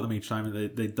they thwart them each time.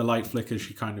 The light flickers.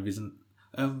 She kind of isn't.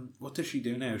 What does she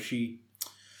do now? She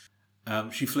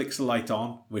flicks the light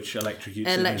on, which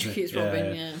electrocutes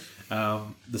Robin.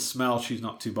 The smell she's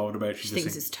not too bothered about. She just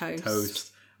thinks it's toast.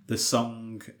 The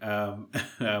song,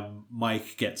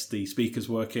 Mike gets the speakers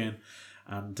working,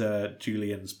 and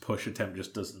Julian's push attempt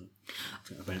just doesn't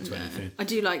amount to anything. I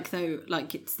do like though,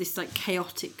 like it's this like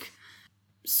chaotic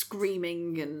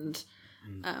screaming and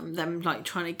them like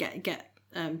trying to get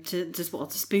to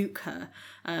spook her,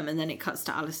 and then it cuts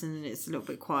to Alison and it's a little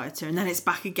bit quieter, and then it's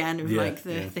back again with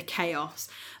the chaos,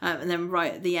 and then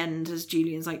right at the end as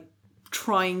Julian's like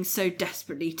trying so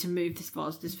desperately to move this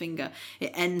vase with his finger,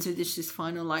 it ends with this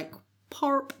final like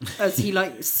porp as he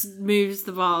like moves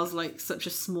the vase like such a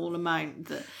small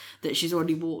amount that she's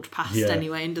already walked past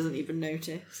anyway and doesn't even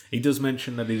notice. He does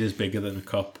mention that it is bigger than a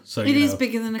cup, so it is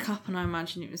bigger than a cup, and I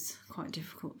imagine it was quite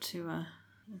difficult to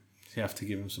you have to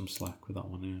give him some slack with that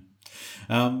one.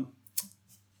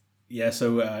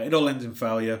 So it all ends in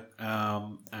failure,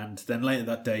 and then later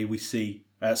that day we see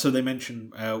so they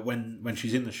mention when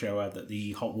she's in the shower that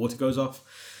the hot water goes off,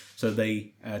 so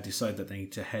they decide that they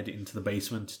need to head into the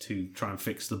basement to try and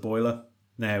fix the boiler.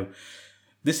 Now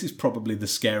this is probably the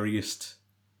scariest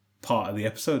part of the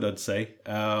episode, I'd say.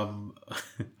 I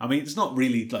mean, it's not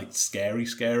really like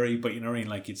scary, but you know what I mean,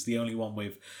 like it's the only one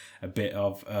with a bit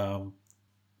of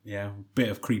bit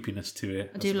of creepiness to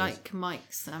it. I do like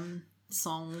Mike's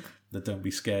song, the Don't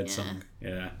Be Scared song.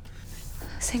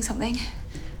 Sing something.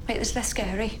 Make this less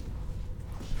scary.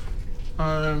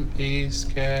 Don't be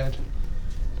scared.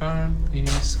 Don't be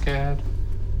scared.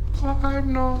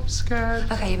 I'm not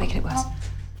scared. Okay, you're making it worse.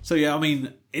 So yeah, I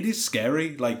mean, it is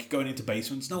scary, like going into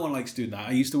basements. No one likes doing that.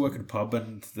 I used to work at a pub,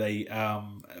 and they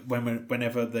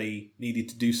whenever they needed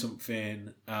to do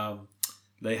something,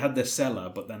 they had their cellar,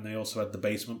 but then they also had the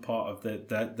basement part of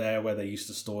there where they used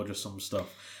to store just some stuff.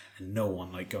 And no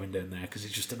one liked going down there because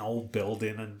it's just an old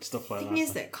building and stuff like that. The thing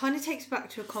is, that kind of takes back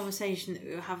to a conversation that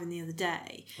we were having the other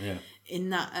day. Yeah. In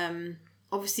that,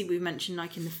 obviously we mentioned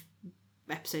like in the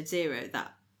episode 0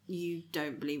 that you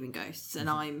don't believe in ghosts and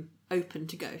I'm open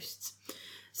to ghosts.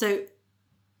 So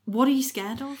what are you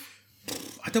scared of?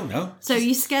 I don't know. So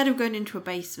you're scared of going into a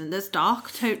basement that's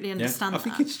dark? Totally understand I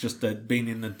think that. it's just being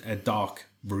in a dark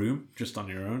room just on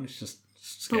your own. It's just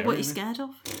scary. But what are you isn't it? scared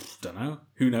of? Don't know.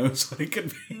 Who knows what it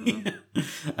could be?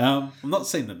 I'm not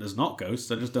saying that there's not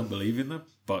ghosts. I just don't believe in them.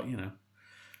 But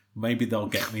maybe they'll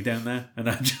get me down there, and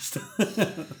I just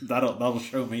that'll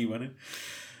show me, won't it?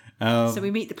 So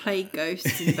we meet the plague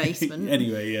ghosts in the basement.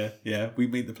 Anyway, yeah, we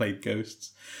meet the plague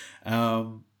ghosts.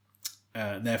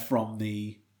 They're from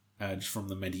just from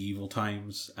the medieval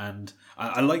times, and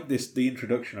I like the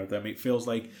introduction of them. It feels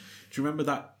like, do you remember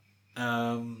that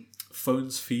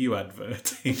Phones for You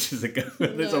advert ages ago?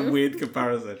 There's a weird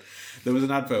comparison. There was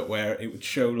an advert where it would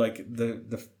show like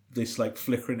this like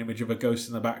flickering image of a ghost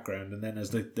in the background, and then as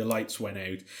the lights went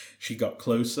out, she got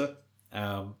closer.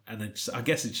 And I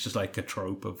guess it's just like a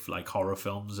trope of like horror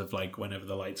films of like whenever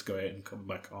the lights go out and come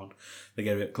back on, they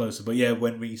get a bit closer. But yeah,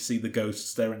 when we see the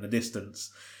ghosts, they're in the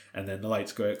distance, and then the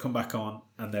lights go out, come back on,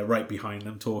 and they're right behind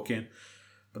them talking.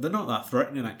 But they're not that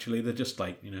threatening actually. They're just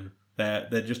like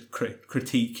they're just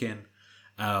critiquing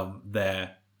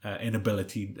their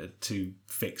inability to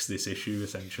fix this issue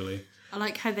essentially. I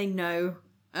like how they know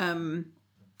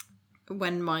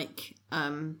when Mike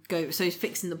goes, so he's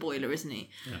fixing the boiler, isn't he?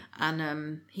 Yeah.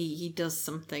 And he does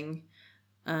something,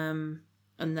 and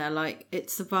they're like,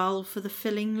 it's the valve for the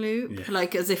filling loop,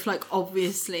 like as if like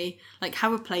obviously like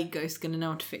how a plague ghost gonna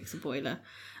know how to fix a boiler?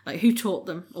 Like who taught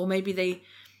them? Or maybe they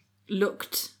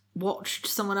watched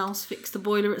someone else fix the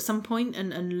boiler at some point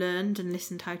and learned and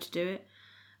listened how to do it.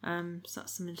 So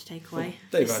that's something to take away.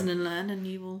 Listen and learn, and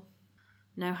you will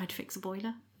know how to fix a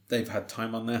boiler. They've had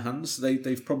time on their hands.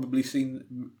 They've probably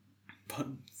seen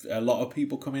a lot of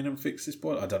people come in and fix this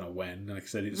boiler. I don't know when. Like I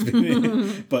said, it's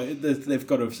been, but they've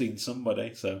got to have seen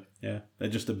somebody. So yeah, they're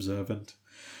just observant.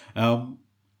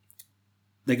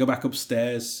 They go back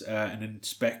upstairs and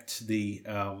inspect the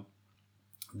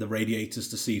radiators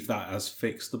to see if that has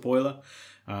fixed the boiler.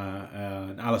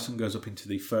 And Alison goes up into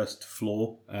the first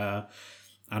floor.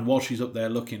 And while she's up there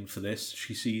looking for this,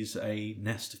 she sees a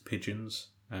nest of pigeons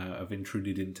have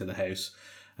intruded into the house.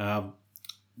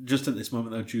 Just at this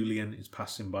moment, though, Julian is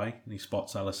passing by and he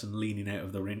spots Alison leaning out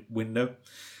of the window.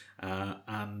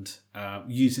 And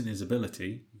using his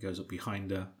ability, he goes up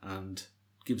behind her and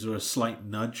gives her a slight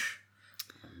nudge.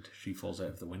 And she falls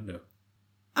out of the window.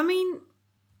 I mean,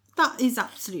 that is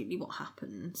absolutely what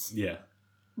happens. Yeah.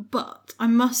 But I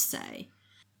must say,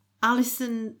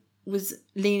 Alison was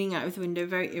leaning out of the window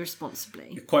very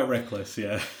irresponsibly. Quite reckless,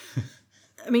 yeah.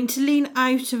 I mean, to lean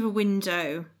out of a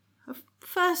window,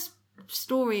 first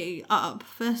flight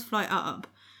up,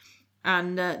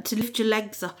 and to lift your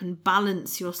legs up and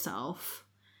balance yourself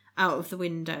out of the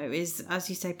window is, as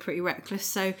you say, pretty reckless.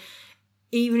 So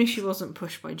even if she wasn't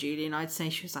pushed by Julian, I'd say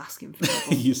she was asking for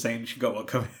trouble. You're saying she got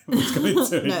what was coming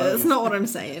to her? No, that's not what I'm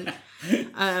saying.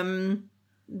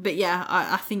 But yeah,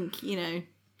 I think,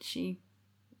 she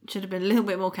should have been a little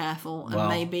bit more careful and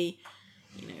maybe,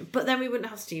 but then we wouldn't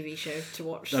have a TV show to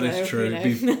watch. That is true.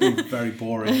 It'd be very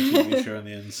boring TV show in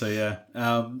the end. So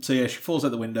yeah, she falls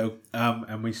out the window,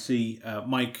 and we see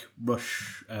Mike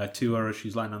rush to her as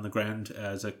she's lying on the ground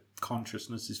as her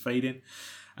consciousnness is fading,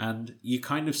 and you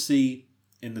kind of see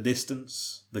in the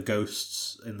distance the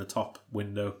ghosts in the top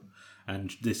window,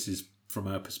 and this is from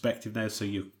her perspective now. So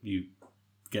you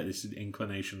get this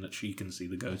inclination that she can see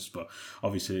the ghosts, but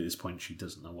obviously at this point she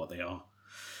doesn't know what they are.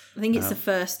 I think it's the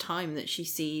first time that she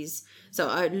sees. So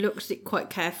I looked at it quite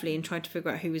carefully and tried to figure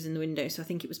out who was in the window. So I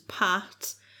think it was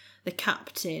Pat, the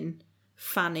captain,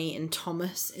 Fanny, and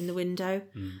Thomas in the window.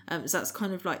 So that's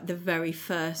kind of like the very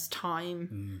first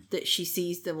time that she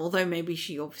sees them. Although maybe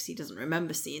she obviously doesn't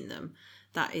remember seeing them.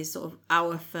 That is sort of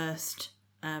our first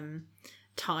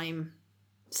time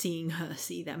seeing her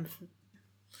see them.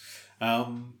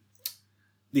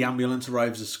 The ambulance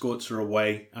arrives, escorts her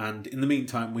away, and in the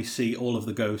meantime we see all of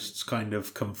the ghosts kind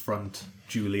of confront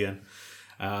Julian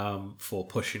for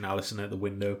pushing Alison out the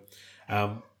window.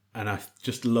 And I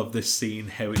just love this scene,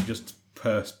 how it just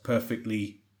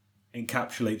perfectly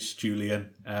encapsulates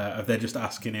Julian. They're just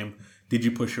asking him, did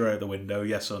you push her out the window,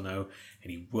 yes or no?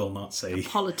 And he will not say. A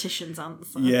politician's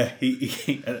answer. Yeah,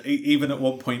 he even at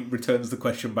one point returns the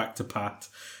question back to Pat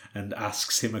and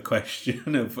asks him a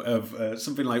question of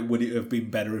something like, would it have been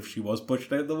better if she was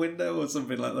pushed out the window or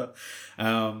something like that?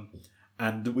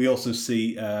 And we also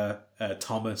see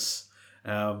Thomas.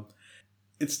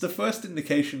 It's the first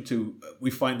indication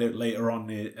we find out later on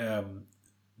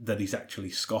that he's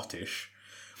actually Scottish.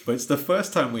 But it's the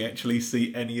first time we actually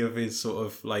see any of his sort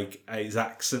of like his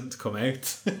accent come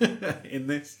out in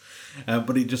this.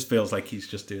 But it just feels like he's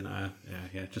just doing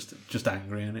just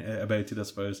angry about it, I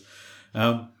suppose.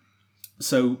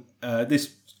 So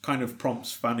this kind of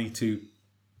prompts Fanny to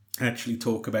actually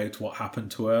talk about what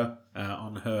happened to her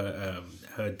on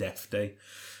her death day,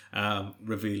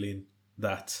 revealing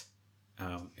that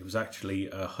it was actually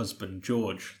her husband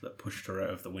George that pushed her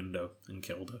out of the window and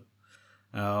killed her.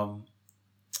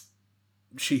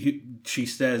 She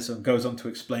says and goes on to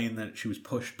explain that she was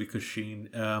pushed because she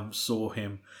saw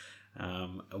him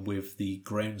with the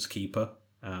groundskeeper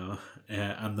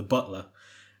and the butler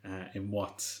in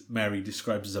what Mary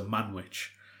describes as a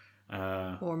manwich.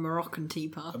 Or a Moroccan tea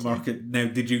party. Now,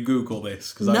 did you Google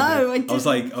this? Because No, I didn't. I was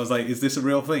like, is this a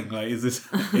real thing? Like, is this?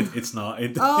 It's not.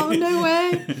 Oh, no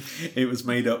way! It was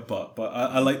made up, but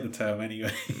I like the term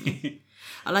anyway.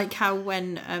 I like how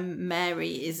when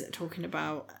Mary is talking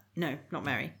about... No, not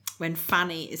Mary. When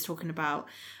Fanny is talking about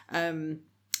the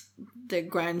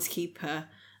groundskeeper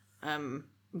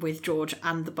with George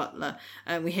and the butler,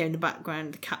 we hear in the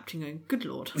background the captain going, "Good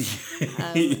Lord."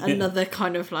 Yeah. Another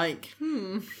kind of like,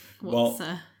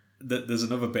 there's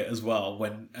another bit as well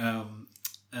when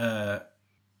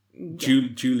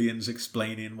Julian's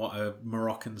explaining what a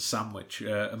Moroccan sandwich,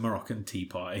 a Moroccan tea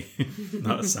party,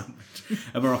 not a sandwich,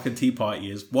 a Moroccan tea party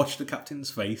is. Watch the captain's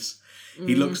face.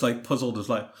 He looks like puzzled as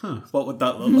like, what would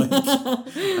that look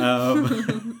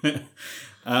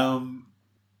like?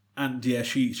 And yeah,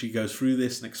 she goes through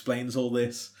this and explains all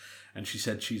this, and she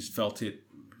said she's felt it,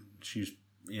 she's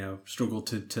struggled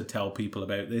to tell people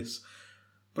about this,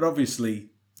 but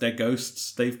obviously they're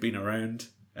ghosts, they've been around,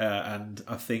 and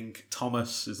I think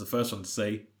Thomas is the first one to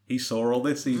say he saw all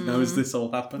this, he knows this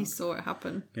all happened. He saw it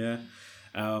happen. Yeah.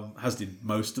 As did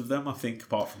most of them, I think,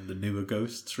 apart from the newer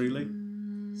ghosts, really.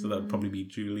 So that would probably be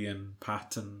Julian,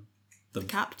 Pat, and the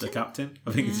captain.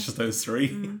 I think it's just those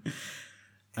three.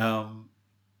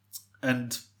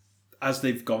 And as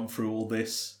they've gone through all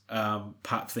this,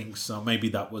 Pat thinks maybe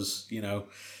that was,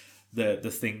 the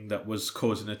thing that was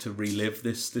causing her to relive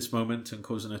this moment and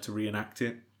causing her to reenact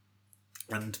it.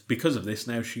 And because of this,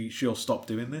 now she'll stop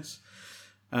doing this.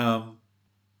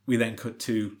 We then cut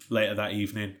to later that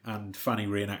evening, and Fanny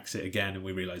reenacts it again, and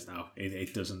we realise no,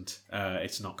 it doesn't.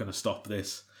 It's not going to stop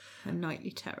this. Her nightly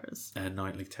terrors.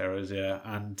 Nightly terrors, yeah.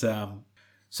 And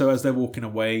so as they're walking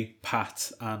away,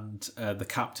 Pat and the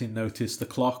captain notice the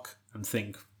clock and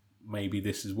think maybe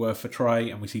this is worth a try.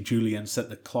 And we see Julian set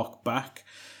the clock back,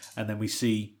 and then we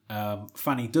see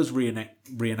Fanny does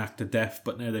reenact the death,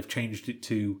 but now they've changed it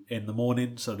to in the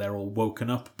morning, so they're all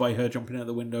woken up by her jumping out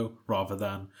the window rather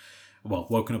than. Well,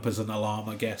 woken up as an alarm,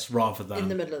 I guess, rather than in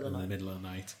the middle of the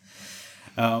night.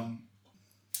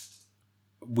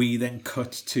 We then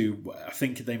cut to, I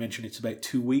think they mentioned it's about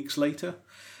 2 weeks later,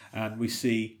 and we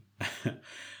see,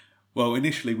 well,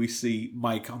 initially we see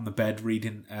Mike on the bed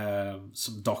reading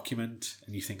some document,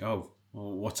 and you think, oh,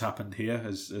 well, what's happened here?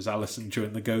 Has Alison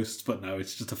joined the ghosts? But no,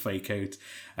 it's just a fake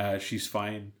out. She's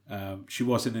fine. She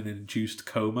was in an induced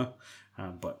coma.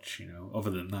 But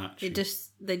other than that,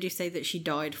 they do say that she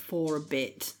died for a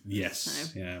bit. Yes,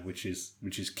 so. Yeah, which is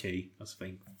key, I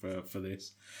think, for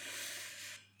this.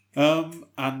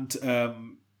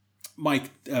 Mike,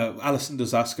 Alison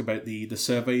does ask about the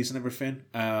surveys and everything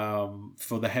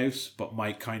for the house, but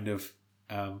Mike kind of,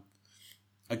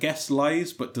 I guess,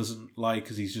 lies, but doesn't lie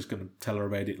because he's just going to tell her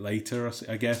about it later,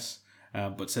 I guess.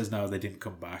 But says no, they didn't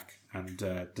come back, and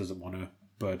doesn't want to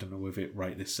burden her with it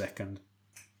right this second.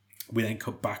 We then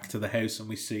cut back to the house and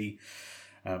we see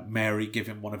Mary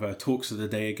giving one of her talks of the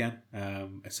day again,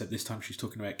 except this time she's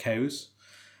talking about cows.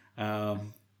 I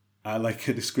like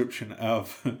a description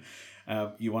of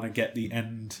you want to get the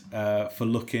end for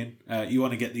looking. You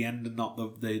want to get the end and not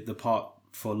the part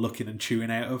for looking and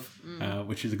chewing out of,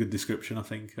 which is a good description, I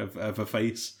think, of her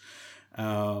face.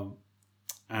 And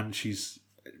she's...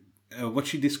 what's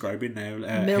she describing now?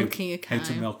 Milking a cow. How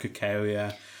to milk a cow,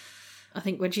 yeah. I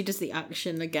think when she does the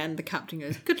action again, the captain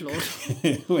goes, "Good Lord."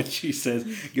 When she says,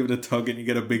 give it a tug and you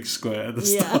get a big squirt at the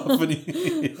start.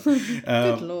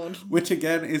 Good Lord. Which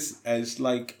again is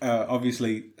like,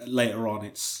 obviously later on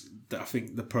I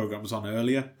think the programme was on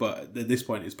earlier, but at this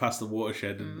point it's past the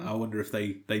watershed, and I wonder if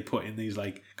they put in these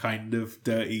like kind of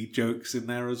dirty jokes in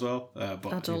there as well.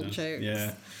 But, adult jokes.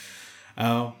 Yeah.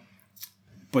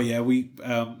 But yeah,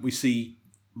 we see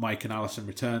Mike and Alison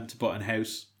return to Button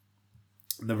House.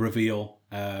 The reveal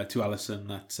to Alison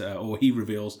that, or he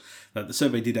reveals that the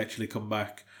survey did actually come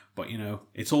back, but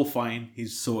it's all fine.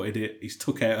 He's sorted it. He's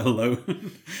took out a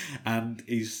loan, and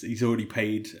he's already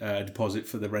paid a deposit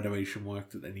for the renovation work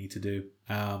that they need to do.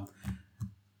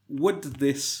 would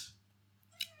this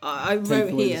I take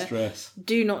wrote away the here, stress?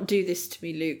 do not do this to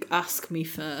me, Luke. Ask me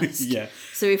first. Yeah.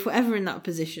 So if we're ever in that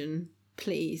position,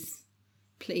 please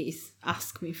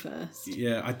ask me first.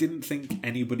 Yeah, I didn't think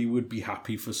anybody would be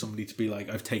happy for somebody to be like,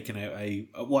 I've taken out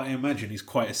what I imagine is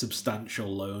quite a substantial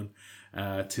loan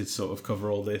to sort of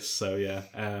cover all this. So yeah,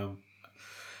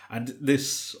 and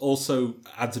this also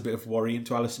adds a bit of worry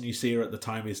into Alison. You see her at the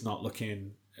time is not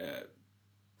looking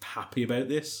happy about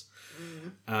this,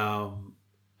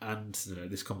 and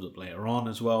this comes up later on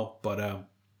as well. But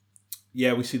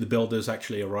yeah, we see the builders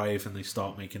actually arrive and they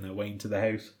start making their way into the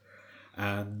house,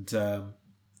 and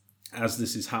as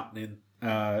this is happening,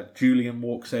 Julian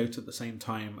walks out at the same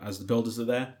time as the builders are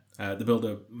there. The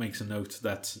builder makes a note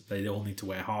that they all need to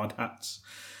wear hard hats.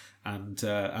 And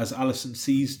as Alison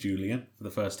sees Julian for the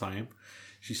first time,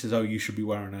 she says, "Oh, you should be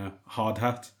wearing a hard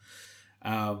hat."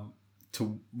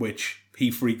 To which he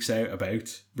freaks out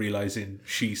about, realising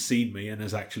she's seen me and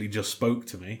has actually just spoke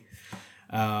to me.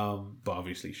 But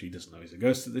obviously she doesn't know he's a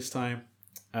ghost at this time.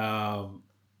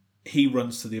 He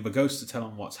runs to the other ghost to tell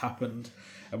him what's happened.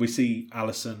 And we see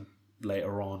Alison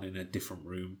later on in a different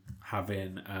room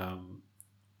having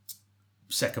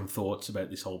second thoughts about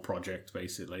this whole project,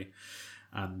 basically.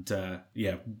 And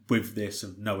with this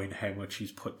and knowing how much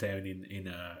he's put down in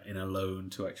a loan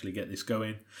to actually get this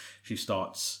going, she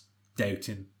starts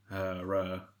doubting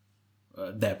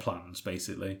their plans,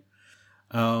 basically.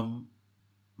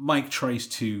 Mike tries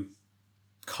to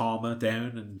calm her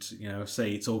down and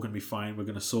say it's all going to be fine, we're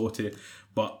going to sort it.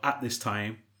 But at this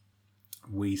time,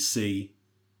 we see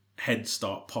heads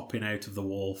start popping out of the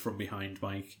wall from behind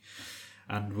Mike,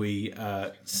 and we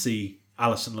see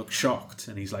Alison look shocked,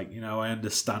 and he's like, I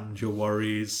understand your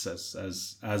worries,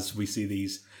 as we see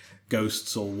these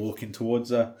ghosts all walking towards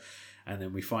her. And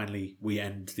then we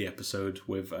end the episode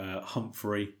with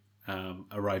Humphrey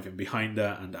arriving behind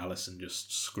her, and Alison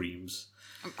just screams.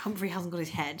 Humphrey hasn't got his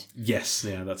head. Yes,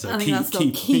 yeah, that's I think that's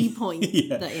the key point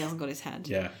yeah. that he hasn't got his head.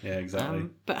 Yeah, exactly.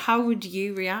 But how would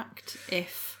you react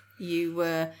if you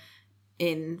were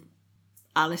in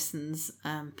Alison's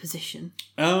position?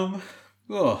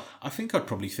 Well, I think I'd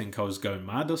probably think I was going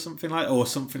mad or something or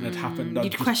something had happened.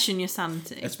 You'd question your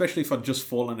sanity. Especially if I'd just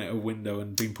fallen out a window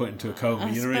and been put into a coma.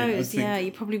 I suppose,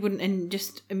 you probably wouldn't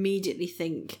just immediately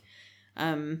think,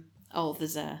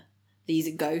 these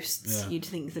are ghosts. Yeah. You'd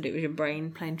think that it was your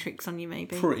brain playing tricks on you,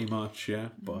 maybe. Pretty much, yeah.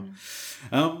 But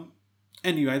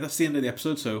anyway, that's the end of the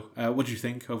episode. So what do you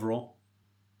think overall?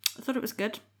 I thought it was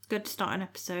good. Good to start an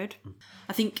episode.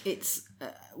 I think it's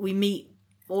we meet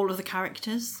all of the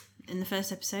characters in the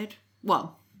first episode.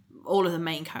 Well, all of the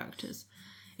main characters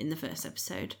in the first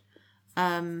episode.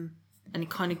 And it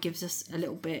kind of gives us a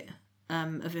little bit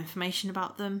of information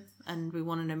about them, and we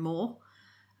want to know more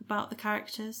about the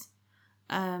characters.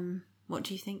 What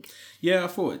do you think? Yeah, I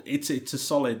thought it's a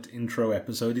solid intro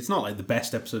episode. It's not like the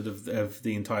best episode of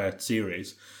the entire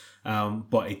series,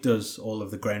 but it does all of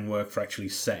the groundwork for actually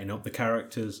setting up the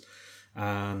characters,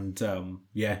 and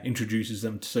introduces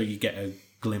them so you get a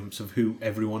glimpse of who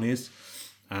everyone is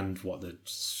and what the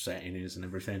setting is and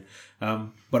everything.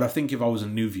 But I think if I was a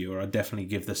new viewer, I'd definitely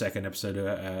give the second episode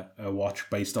a watch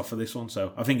based off of this one.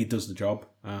 So I think it does the job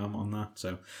on that.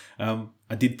 So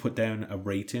I did put down a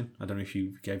rating. I don't know if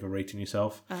you gave a rating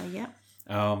yourself. Yeah.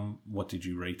 What did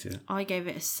you rate it? I gave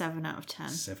it a 7 out of 10.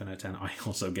 7 out of 10. I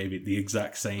also gave it the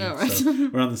exact same. Oh, right. So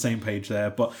we're on the same page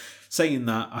there. But saying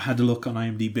that, I had a look on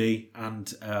IMDb,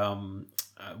 and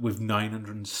with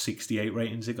 968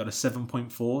 ratings, it got a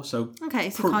 7.4. So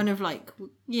okay, so kind of like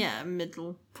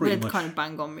middle. Pretty much kind of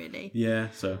bang on, really. Yeah.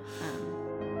 So.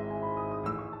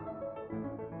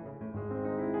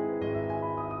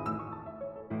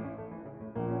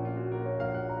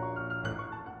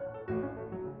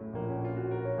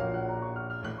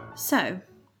 So,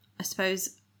 I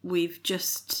suppose we've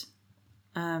just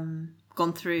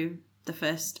gone through the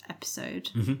first episode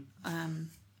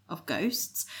of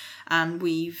Ghosts, and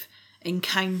we've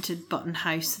encountered Button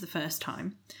House for the first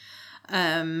time.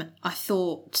 I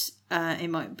thought it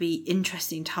might be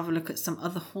interesting to have a look at some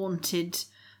other haunted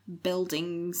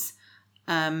buildings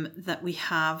that we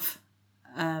have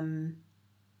in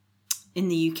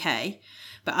the UK.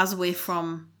 But as we're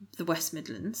from the West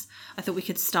Midlands, I thought we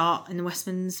could start in the West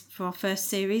Midlands for our first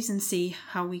series and see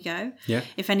how we go. Yeah.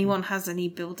 If anyone has any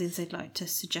buildings they'd like to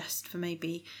suggest for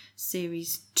maybe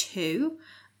series 2,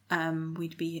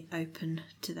 we'd be open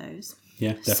to those.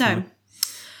 Yeah, definitely.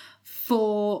 So,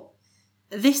 for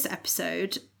this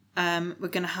episode, we're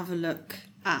going to have a look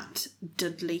at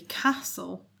Dudley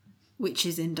Castle, which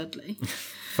is in Dudley.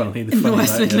 Funnily, in the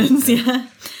West Midlands, yeah.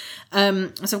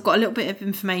 So I've got a little bit of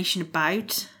information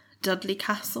about Dudley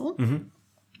Castle.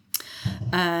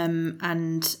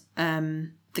 and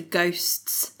the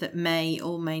ghosts that may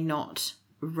or may not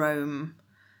roam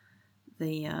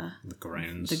the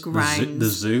grounds. The grounds. The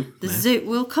zoo. The zoo.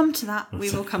 We'll come to that. We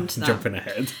will come to that. Jumping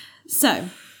ahead. So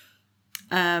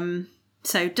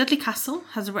Dudley Castle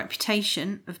has a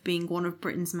reputation of being one of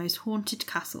Britain's most haunted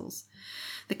castles.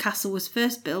 The castle was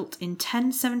first built in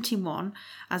 1071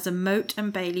 as a moat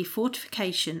and bailey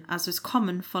fortification, as was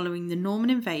common following the Norman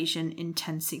invasion in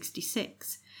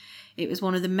 1066. It was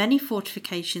one of the many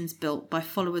fortifications built by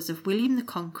followers of William the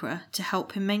Conqueror to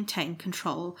help him maintain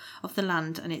control of the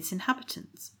land and its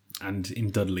inhabitants. And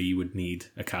in Dudley, you would need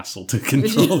a castle to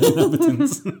control the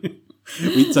inhabitants.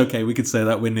 It's okay, we could say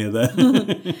that we're near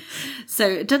there.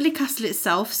 So Dudley Castle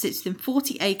itself sits within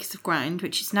 40 acres of ground,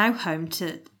 which is now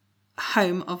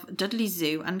home of Dudley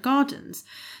Zoo and Gardens.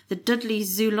 The Dudley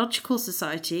Zoological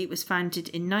Society was founded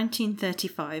in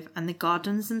 1935 and the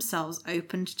gardens themselves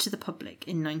opened to the public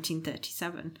in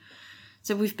 1937.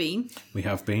 So we've been. We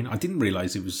have been. I didn't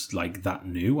realise it was like that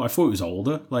new. I thought it was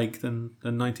older, like than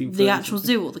 1930s. The actual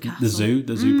zoo or the castle?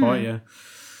 The zoo part, yeah.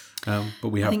 But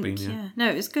we have been, yeah. No,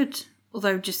 it was good.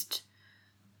 Although just,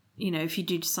 if you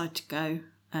do decide to go,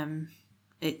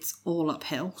 it's all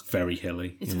uphill. It's very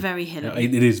hilly. It's very hilly.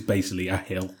 Yeah, it is basically a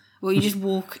hill. Well, you just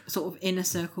walk sort of in a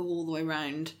circle all the way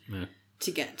around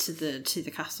to get to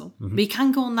the castle. Mm-hmm. But you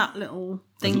can go on that little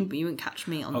thing, but you won't catch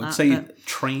me on that. I would say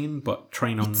train, but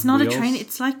train on wheels. It's not a train,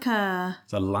 it's like a...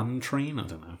 It's a land train? I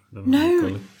don't know.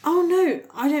 No. Oh, no.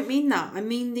 I don't mean that. I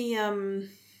mean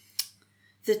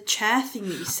the chair thing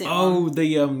that you sit on. Oh,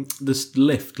 the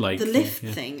lift, like the lift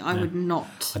thing. I would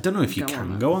not. I don't know if you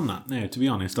can go on that now. To be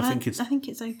honest, I think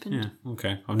it's open. Yeah,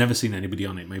 okay. I've never seen anybody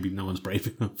on it. Maybe no one's brave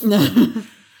enough. No.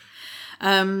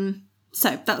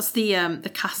 So that's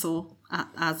the castle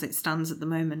as it stands at the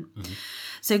moment. Mm-hmm.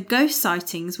 So ghost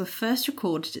sightings were first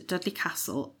recorded at Dudley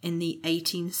Castle in the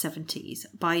 1870s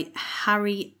by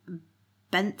Harry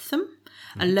Bentham,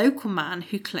 a local man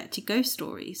who collected ghost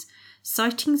stories.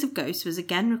 Sightings of ghosts was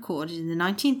again recorded in the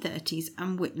 1930s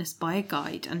and witnessed by a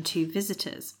guide and 2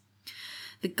 visitors.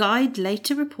 The guide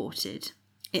later reported,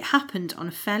 "It happened on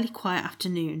a fairly quiet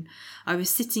afternoon. I was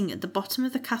sitting at the bottom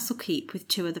of the castle keep with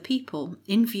 2 other people,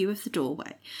 in view of the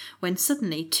doorway, when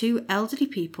suddenly 2 elderly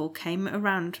people came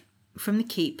around from the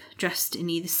keep, dressed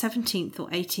in either 17th or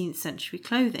 18th century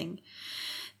clothing.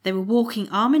 They were walking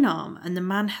arm in arm, and the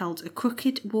man held a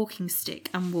crooked walking stick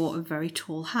and wore a very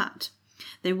tall hat.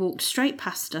 They walked straight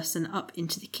past us and up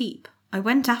into the keep. I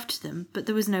went after them, but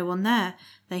there was no one there.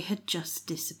 They had just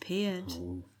disappeared."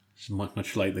 Oh, it's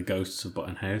much like the ghosts of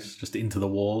Button House, just into the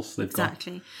walls they've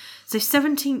exactly. Gone. So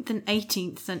 17th and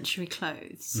 18th century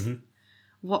clothes. Mm-hmm.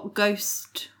 What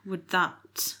ghost would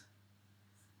that...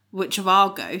 Which of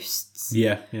our ghosts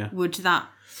would that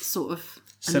sort of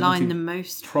align the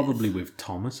most probably with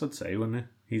Thomas, I'd say, wouldn't it?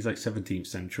 He's like 17th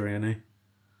century, isn't he?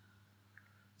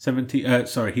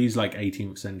 He's like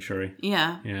 18th century.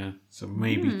 Yeah. Yeah. So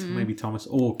maybe Thomas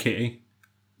or Kitty.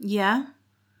 Yeah.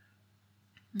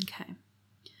 Okay.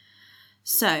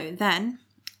 So then,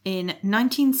 in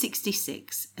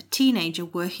 1966, a teenager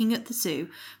working at the zoo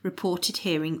reported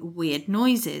hearing weird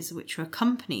noises, which were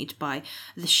accompanied by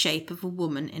the shape of a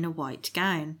woman in a white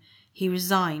gown. He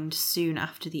resigned soon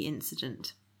after the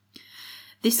incident.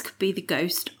 This could be the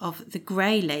ghost of the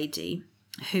Grey Lady,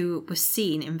 who was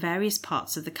seen in various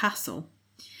parts of the castle.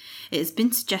 It has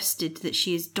been suggested that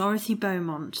she is Dorothy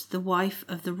Beaumont, the wife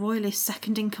of the royalist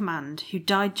second-in-command who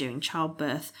died during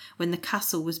childbirth when the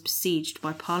castle was besieged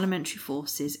by parliamentary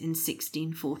forces in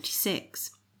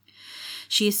 1646.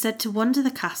 She is said to wander the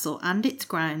castle and its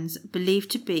grounds, believed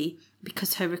to be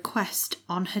because her request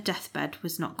on her deathbed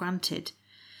was not granted.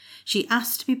 She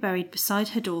asked to be buried beside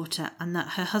her daughter and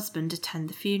that her husband attend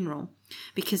the funeral.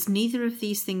 Because neither of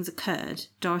these things occurred,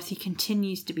 Dorothy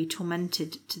continues to be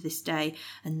tormented to this day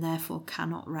and therefore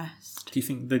cannot rest. Do you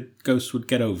think the ghosts would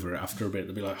get over it after a bit?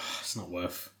 They'd be like, it's not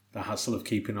worth the hassle of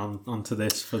keeping onto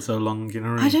this for so long, you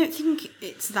know what I mean? I don't think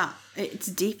it's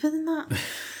deeper than that.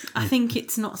 I think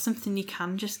it's not something you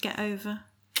can just get over.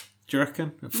 Do you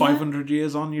reckon? 500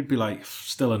 years on, you'd be like,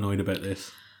 still annoyed about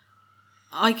this?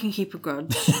 I can keep a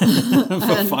grudge.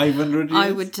 For 500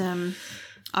 years?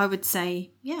 I would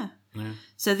say, yeah.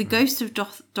 So the ghost of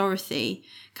Dorothy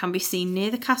can be seen near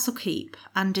the castle keep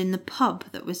and in the pub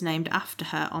that was named after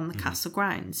her on the castle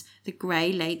grounds, the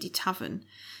Grey Lady Tavern.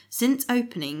 Since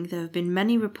opening, there have been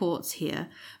many reports here,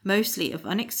 mostly of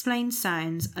unexplained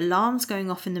sounds, alarms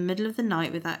going off in the middle of the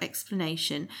night without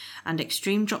explanation, and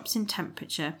extreme drops in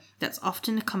temperature that's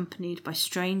often accompanied by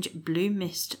strange blue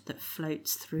mist that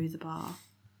floats through the bar.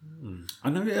 I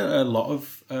know a lot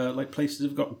of like places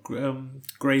have got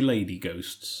grey lady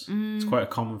ghosts. It's quite a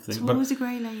common thing. So what was a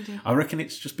grey lady? I reckon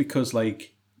it's just because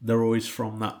like they're always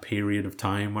from that period of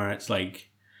time where it's like,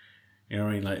 you know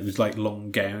what I mean? Like it was like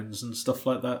long gowns and stuff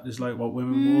like that is like what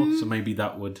women wore. So maybe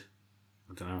that would,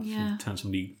 I don't know, if you turn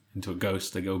somebody into a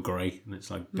ghost, they go grey and it's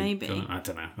like big maybe. I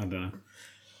don't know.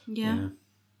 Yeah.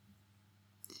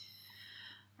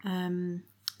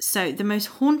 So the most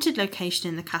haunted location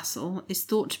in the castle is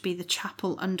thought to be the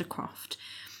chapel undercroft.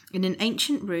 In an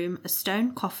ancient room, a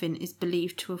stone coffin is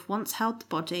believed to have once held the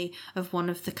body of one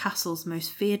of the castle's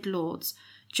most feared lords,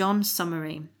 John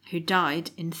Summery, who died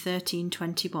in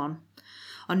 1321.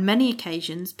 On many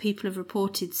occasions, people have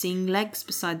reported seeing legs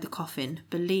beside the coffin,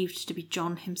 believed to be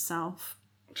John himself.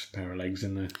 Just a pair of legs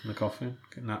in the coffin,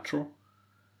 natural.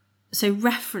 So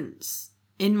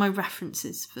in my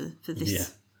references for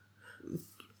this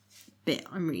bit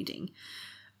I'm reading,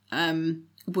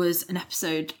 was an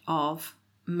episode of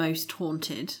Most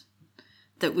Haunted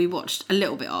that we watched a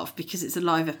little bit of because it's a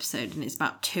live episode and it's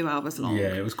about 2 hours long.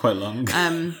 Yeah, it was quite long.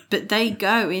 But they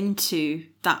go into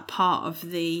that part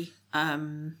of the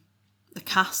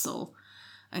castle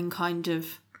and kind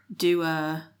of do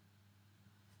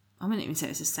I wouldn't even say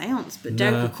it's a seance, but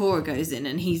Derek Okora goes in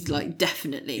and he's like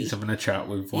definitely... He's having a chat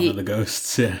with one of the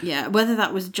ghosts, yeah. Yeah, whether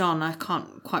that was John, I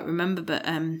can't quite remember, but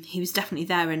he was definitely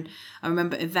there, and I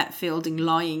remember Yvette Fielding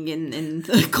lying in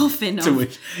the coffin. To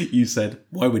which you said,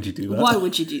 why would you do that? Why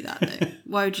would you do that, though?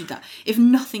 Why would you do that? If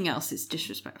nothing else, it's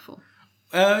disrespectful.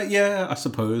 Yeah, I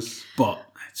suppose, but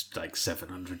it's like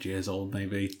 700 years old,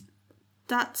 maybe.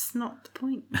 That's not the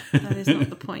point. That is not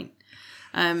the point.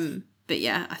 But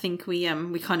yeah, I think we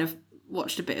kind of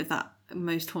watched a bit of that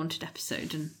Most Haunted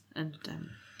episode and I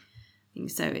think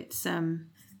so. It's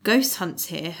ghost hunts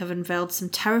here have unveiled some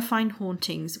terrifying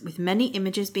hauntings, with many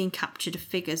images being captured of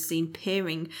figures seen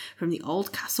peering from the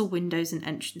old castle windows and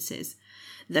entrances.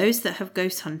 Those that have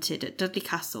ghost hunted at Dudley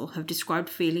Castle have described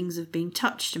feelings of being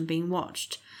touched and being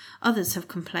watched. Others have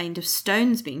complained of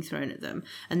stones being thrown at them,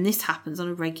 and this happens on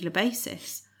a regular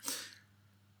basis.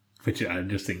 Which I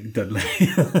just think Dudley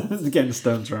getting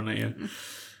stones thrown at you.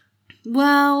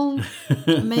 Well,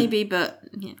 maybe, but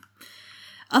yeah.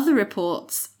 Other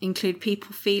reports include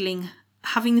people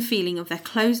having the feeling of their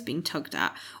clothes being tugged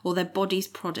at or their bodies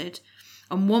prodded.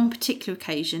 On one particular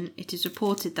occasion, it is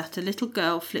reported that a little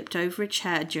girl flipped over a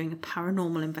chair during a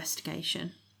paranormal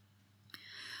investigation.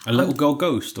 A little girl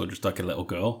ghost, or just like a little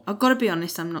girl? I've got to be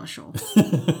honest, I'm not sure.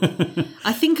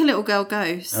 I think a little girl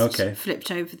ghost flipped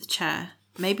over the chair.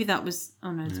 Maybe that was...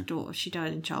 Oh, no, the daughter. She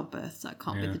died in childbirth, so that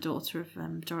can't be the daughter of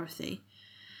Dorothy.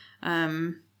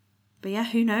 But yeah,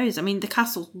 who knows? I mean, the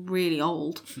castle's really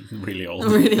old. Really old.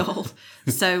 Really old.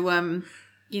 So,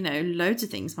 loads of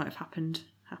things might have happened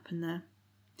there.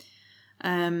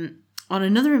 On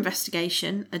another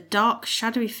investigation, a dark,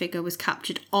 shadowy figure was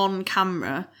captured on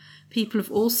camera. People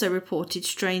have also reported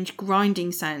strange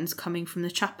grinding sounds coming from the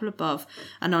chapel above,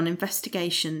 and on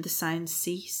investigation, the sounds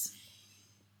cease.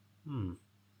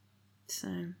 So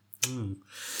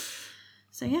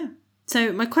yeah.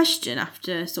 So my question,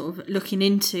 after sort of looking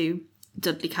into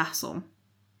Dudley Castle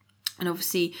and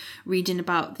obviously reading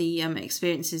about the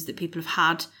experiences that people have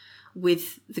had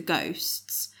with the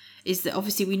ghosts, is that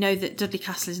obviously we know that Dudley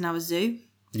Castle is now a zoo.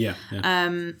 Yeah.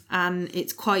 And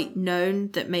it's quite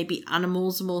known that maybe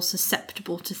animals are more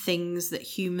susceptible to things that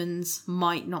humans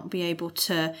might not be able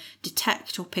to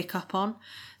detect or pick up on.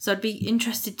 So I'd be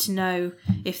interested to know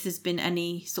if there's been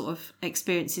any sort of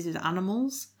experiences with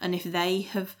animals and if they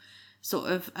have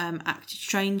sort of acted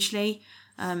strangely,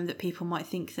 that people might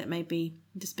think that maybe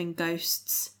there's been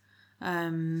ghosts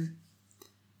around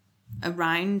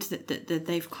that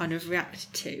they've kind of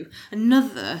reacted to.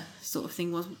 Another sort of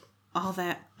thing was, are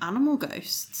there animal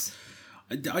ghosts?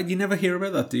 You never hear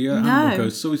about that, do you? No. Animal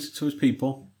ghosts, so is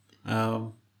people.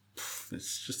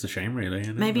 It's just a shame, really.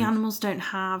 Isn't it? Maybe animals don't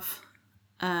have,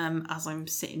 as I'm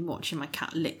sitting watching my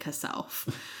cat lick herself,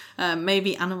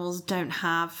 maybe animals don't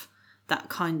have that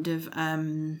kind of, I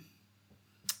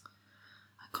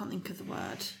can't think of the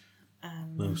word.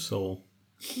 No soul.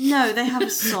 No, they have a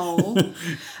soul.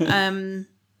 I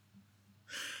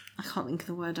can't think of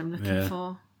the word I'm looking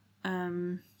for.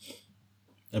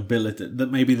 Ability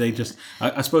that maybe they just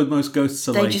I suppose most ghosts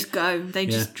are they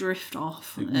just drift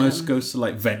off. Most ghosts are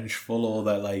like vengeful, or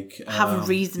they're like have a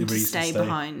reason to stay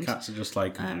behind. Cats are just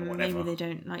like whatever. Maybe they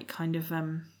don't like kind of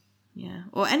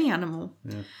or any animal.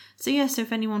 So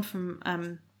if anyone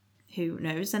from who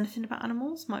knows anything about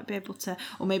animals might be able to,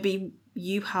 or maybe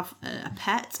you have a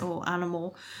pet or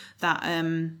animal that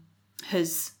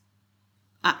has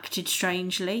acted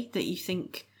strangely that you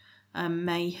think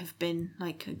may have been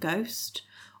like a ghost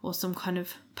or some kind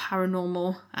of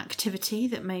paranormal activity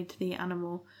that made the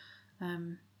animal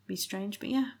be strange. But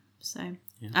yeah, so.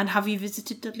 Yeah. And have you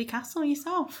visited Dudley Castle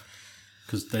yourself?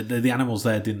 Because the animals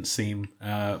there didn't seem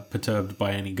perturbed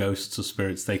by any ghosts or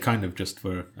spirits. They kind of just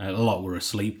were, a lot were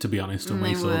asleep, to be honest, when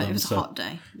we saw them. It was a hot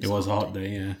day. It was a hot day,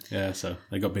 yeah. Yeah, so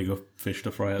they got bigger fish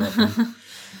to fry at that point.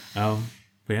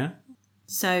 But yeah.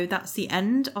 So that's the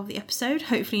end of the episode.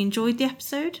 Hopefully you enjoyed the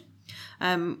episode.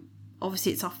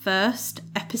 Obviously it's our first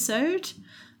episode.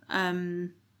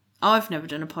 I've never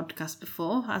done a podcast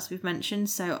before, as we've mentioned,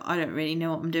 so I don't really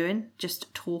know what I'm doing,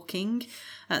 just talking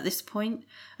at this point.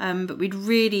 But we'd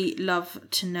really love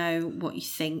to know what you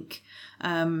think,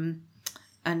 and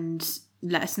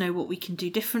let us know what we can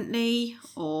do differently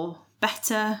or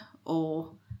better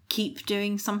or keep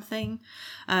doing something.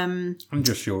 And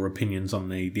just your opinions on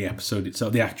the episode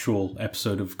itself, the actual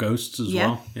episode of Ghosts as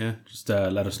well. Yeah, just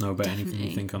let us know about anything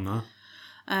you think on that.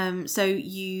 So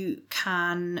you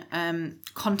can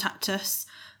contact us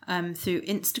through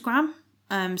Instagram.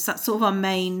 So that's sort of our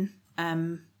main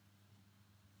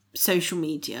social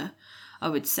media, I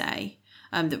would say,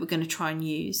 that we're going to try and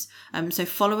use. So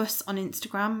follow us on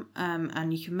Instagram,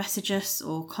 and you can message us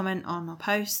or comment on our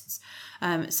posts.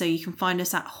 So you can find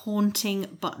us at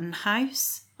Haunting Button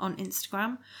House on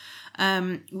Instagram.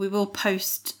 We will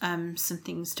post some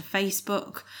things to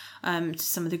Facebook, to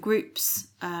some of the groups.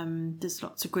 There's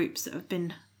lots of groups that have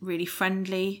been really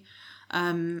friendly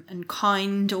and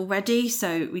kind already,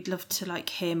 so we'd love to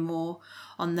hear more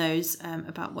on those,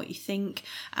 about what you think.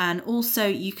 And also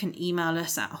you can email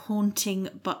us at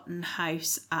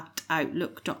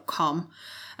hauntingbuttonhouse@outlook.com,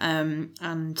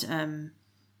 and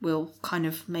we'll kind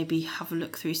of maybe have a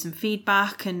look through some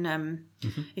feedback, and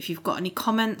if you've got any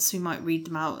comments, we might read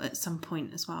them out at some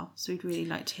point as well. So we'd really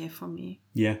like to hear from you.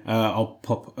 Yeah, I'll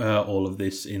pop all of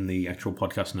this in the actual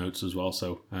podcast notes as well.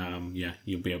 So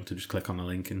you'll be able to just click on the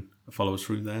link and follow us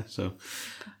through there. So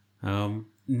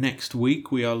next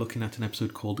week we are looking at an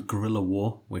episode called Guerrilla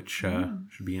War, which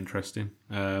should be interesting.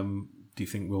 Do you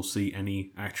think we'll see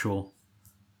any actual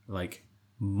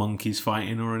monkeys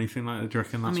fighting or anything like that? Do you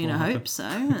reckon that's I hope so.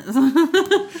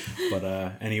 But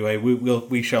anyway,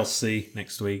 we shall see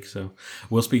next week. So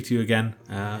we'll speak to you again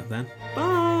then.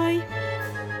 Bye.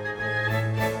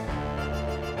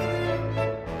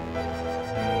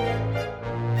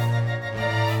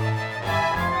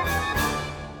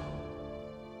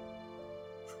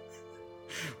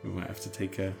 We might have to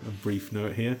take a brief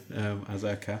note here, as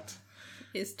our cat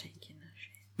is taking a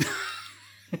shit.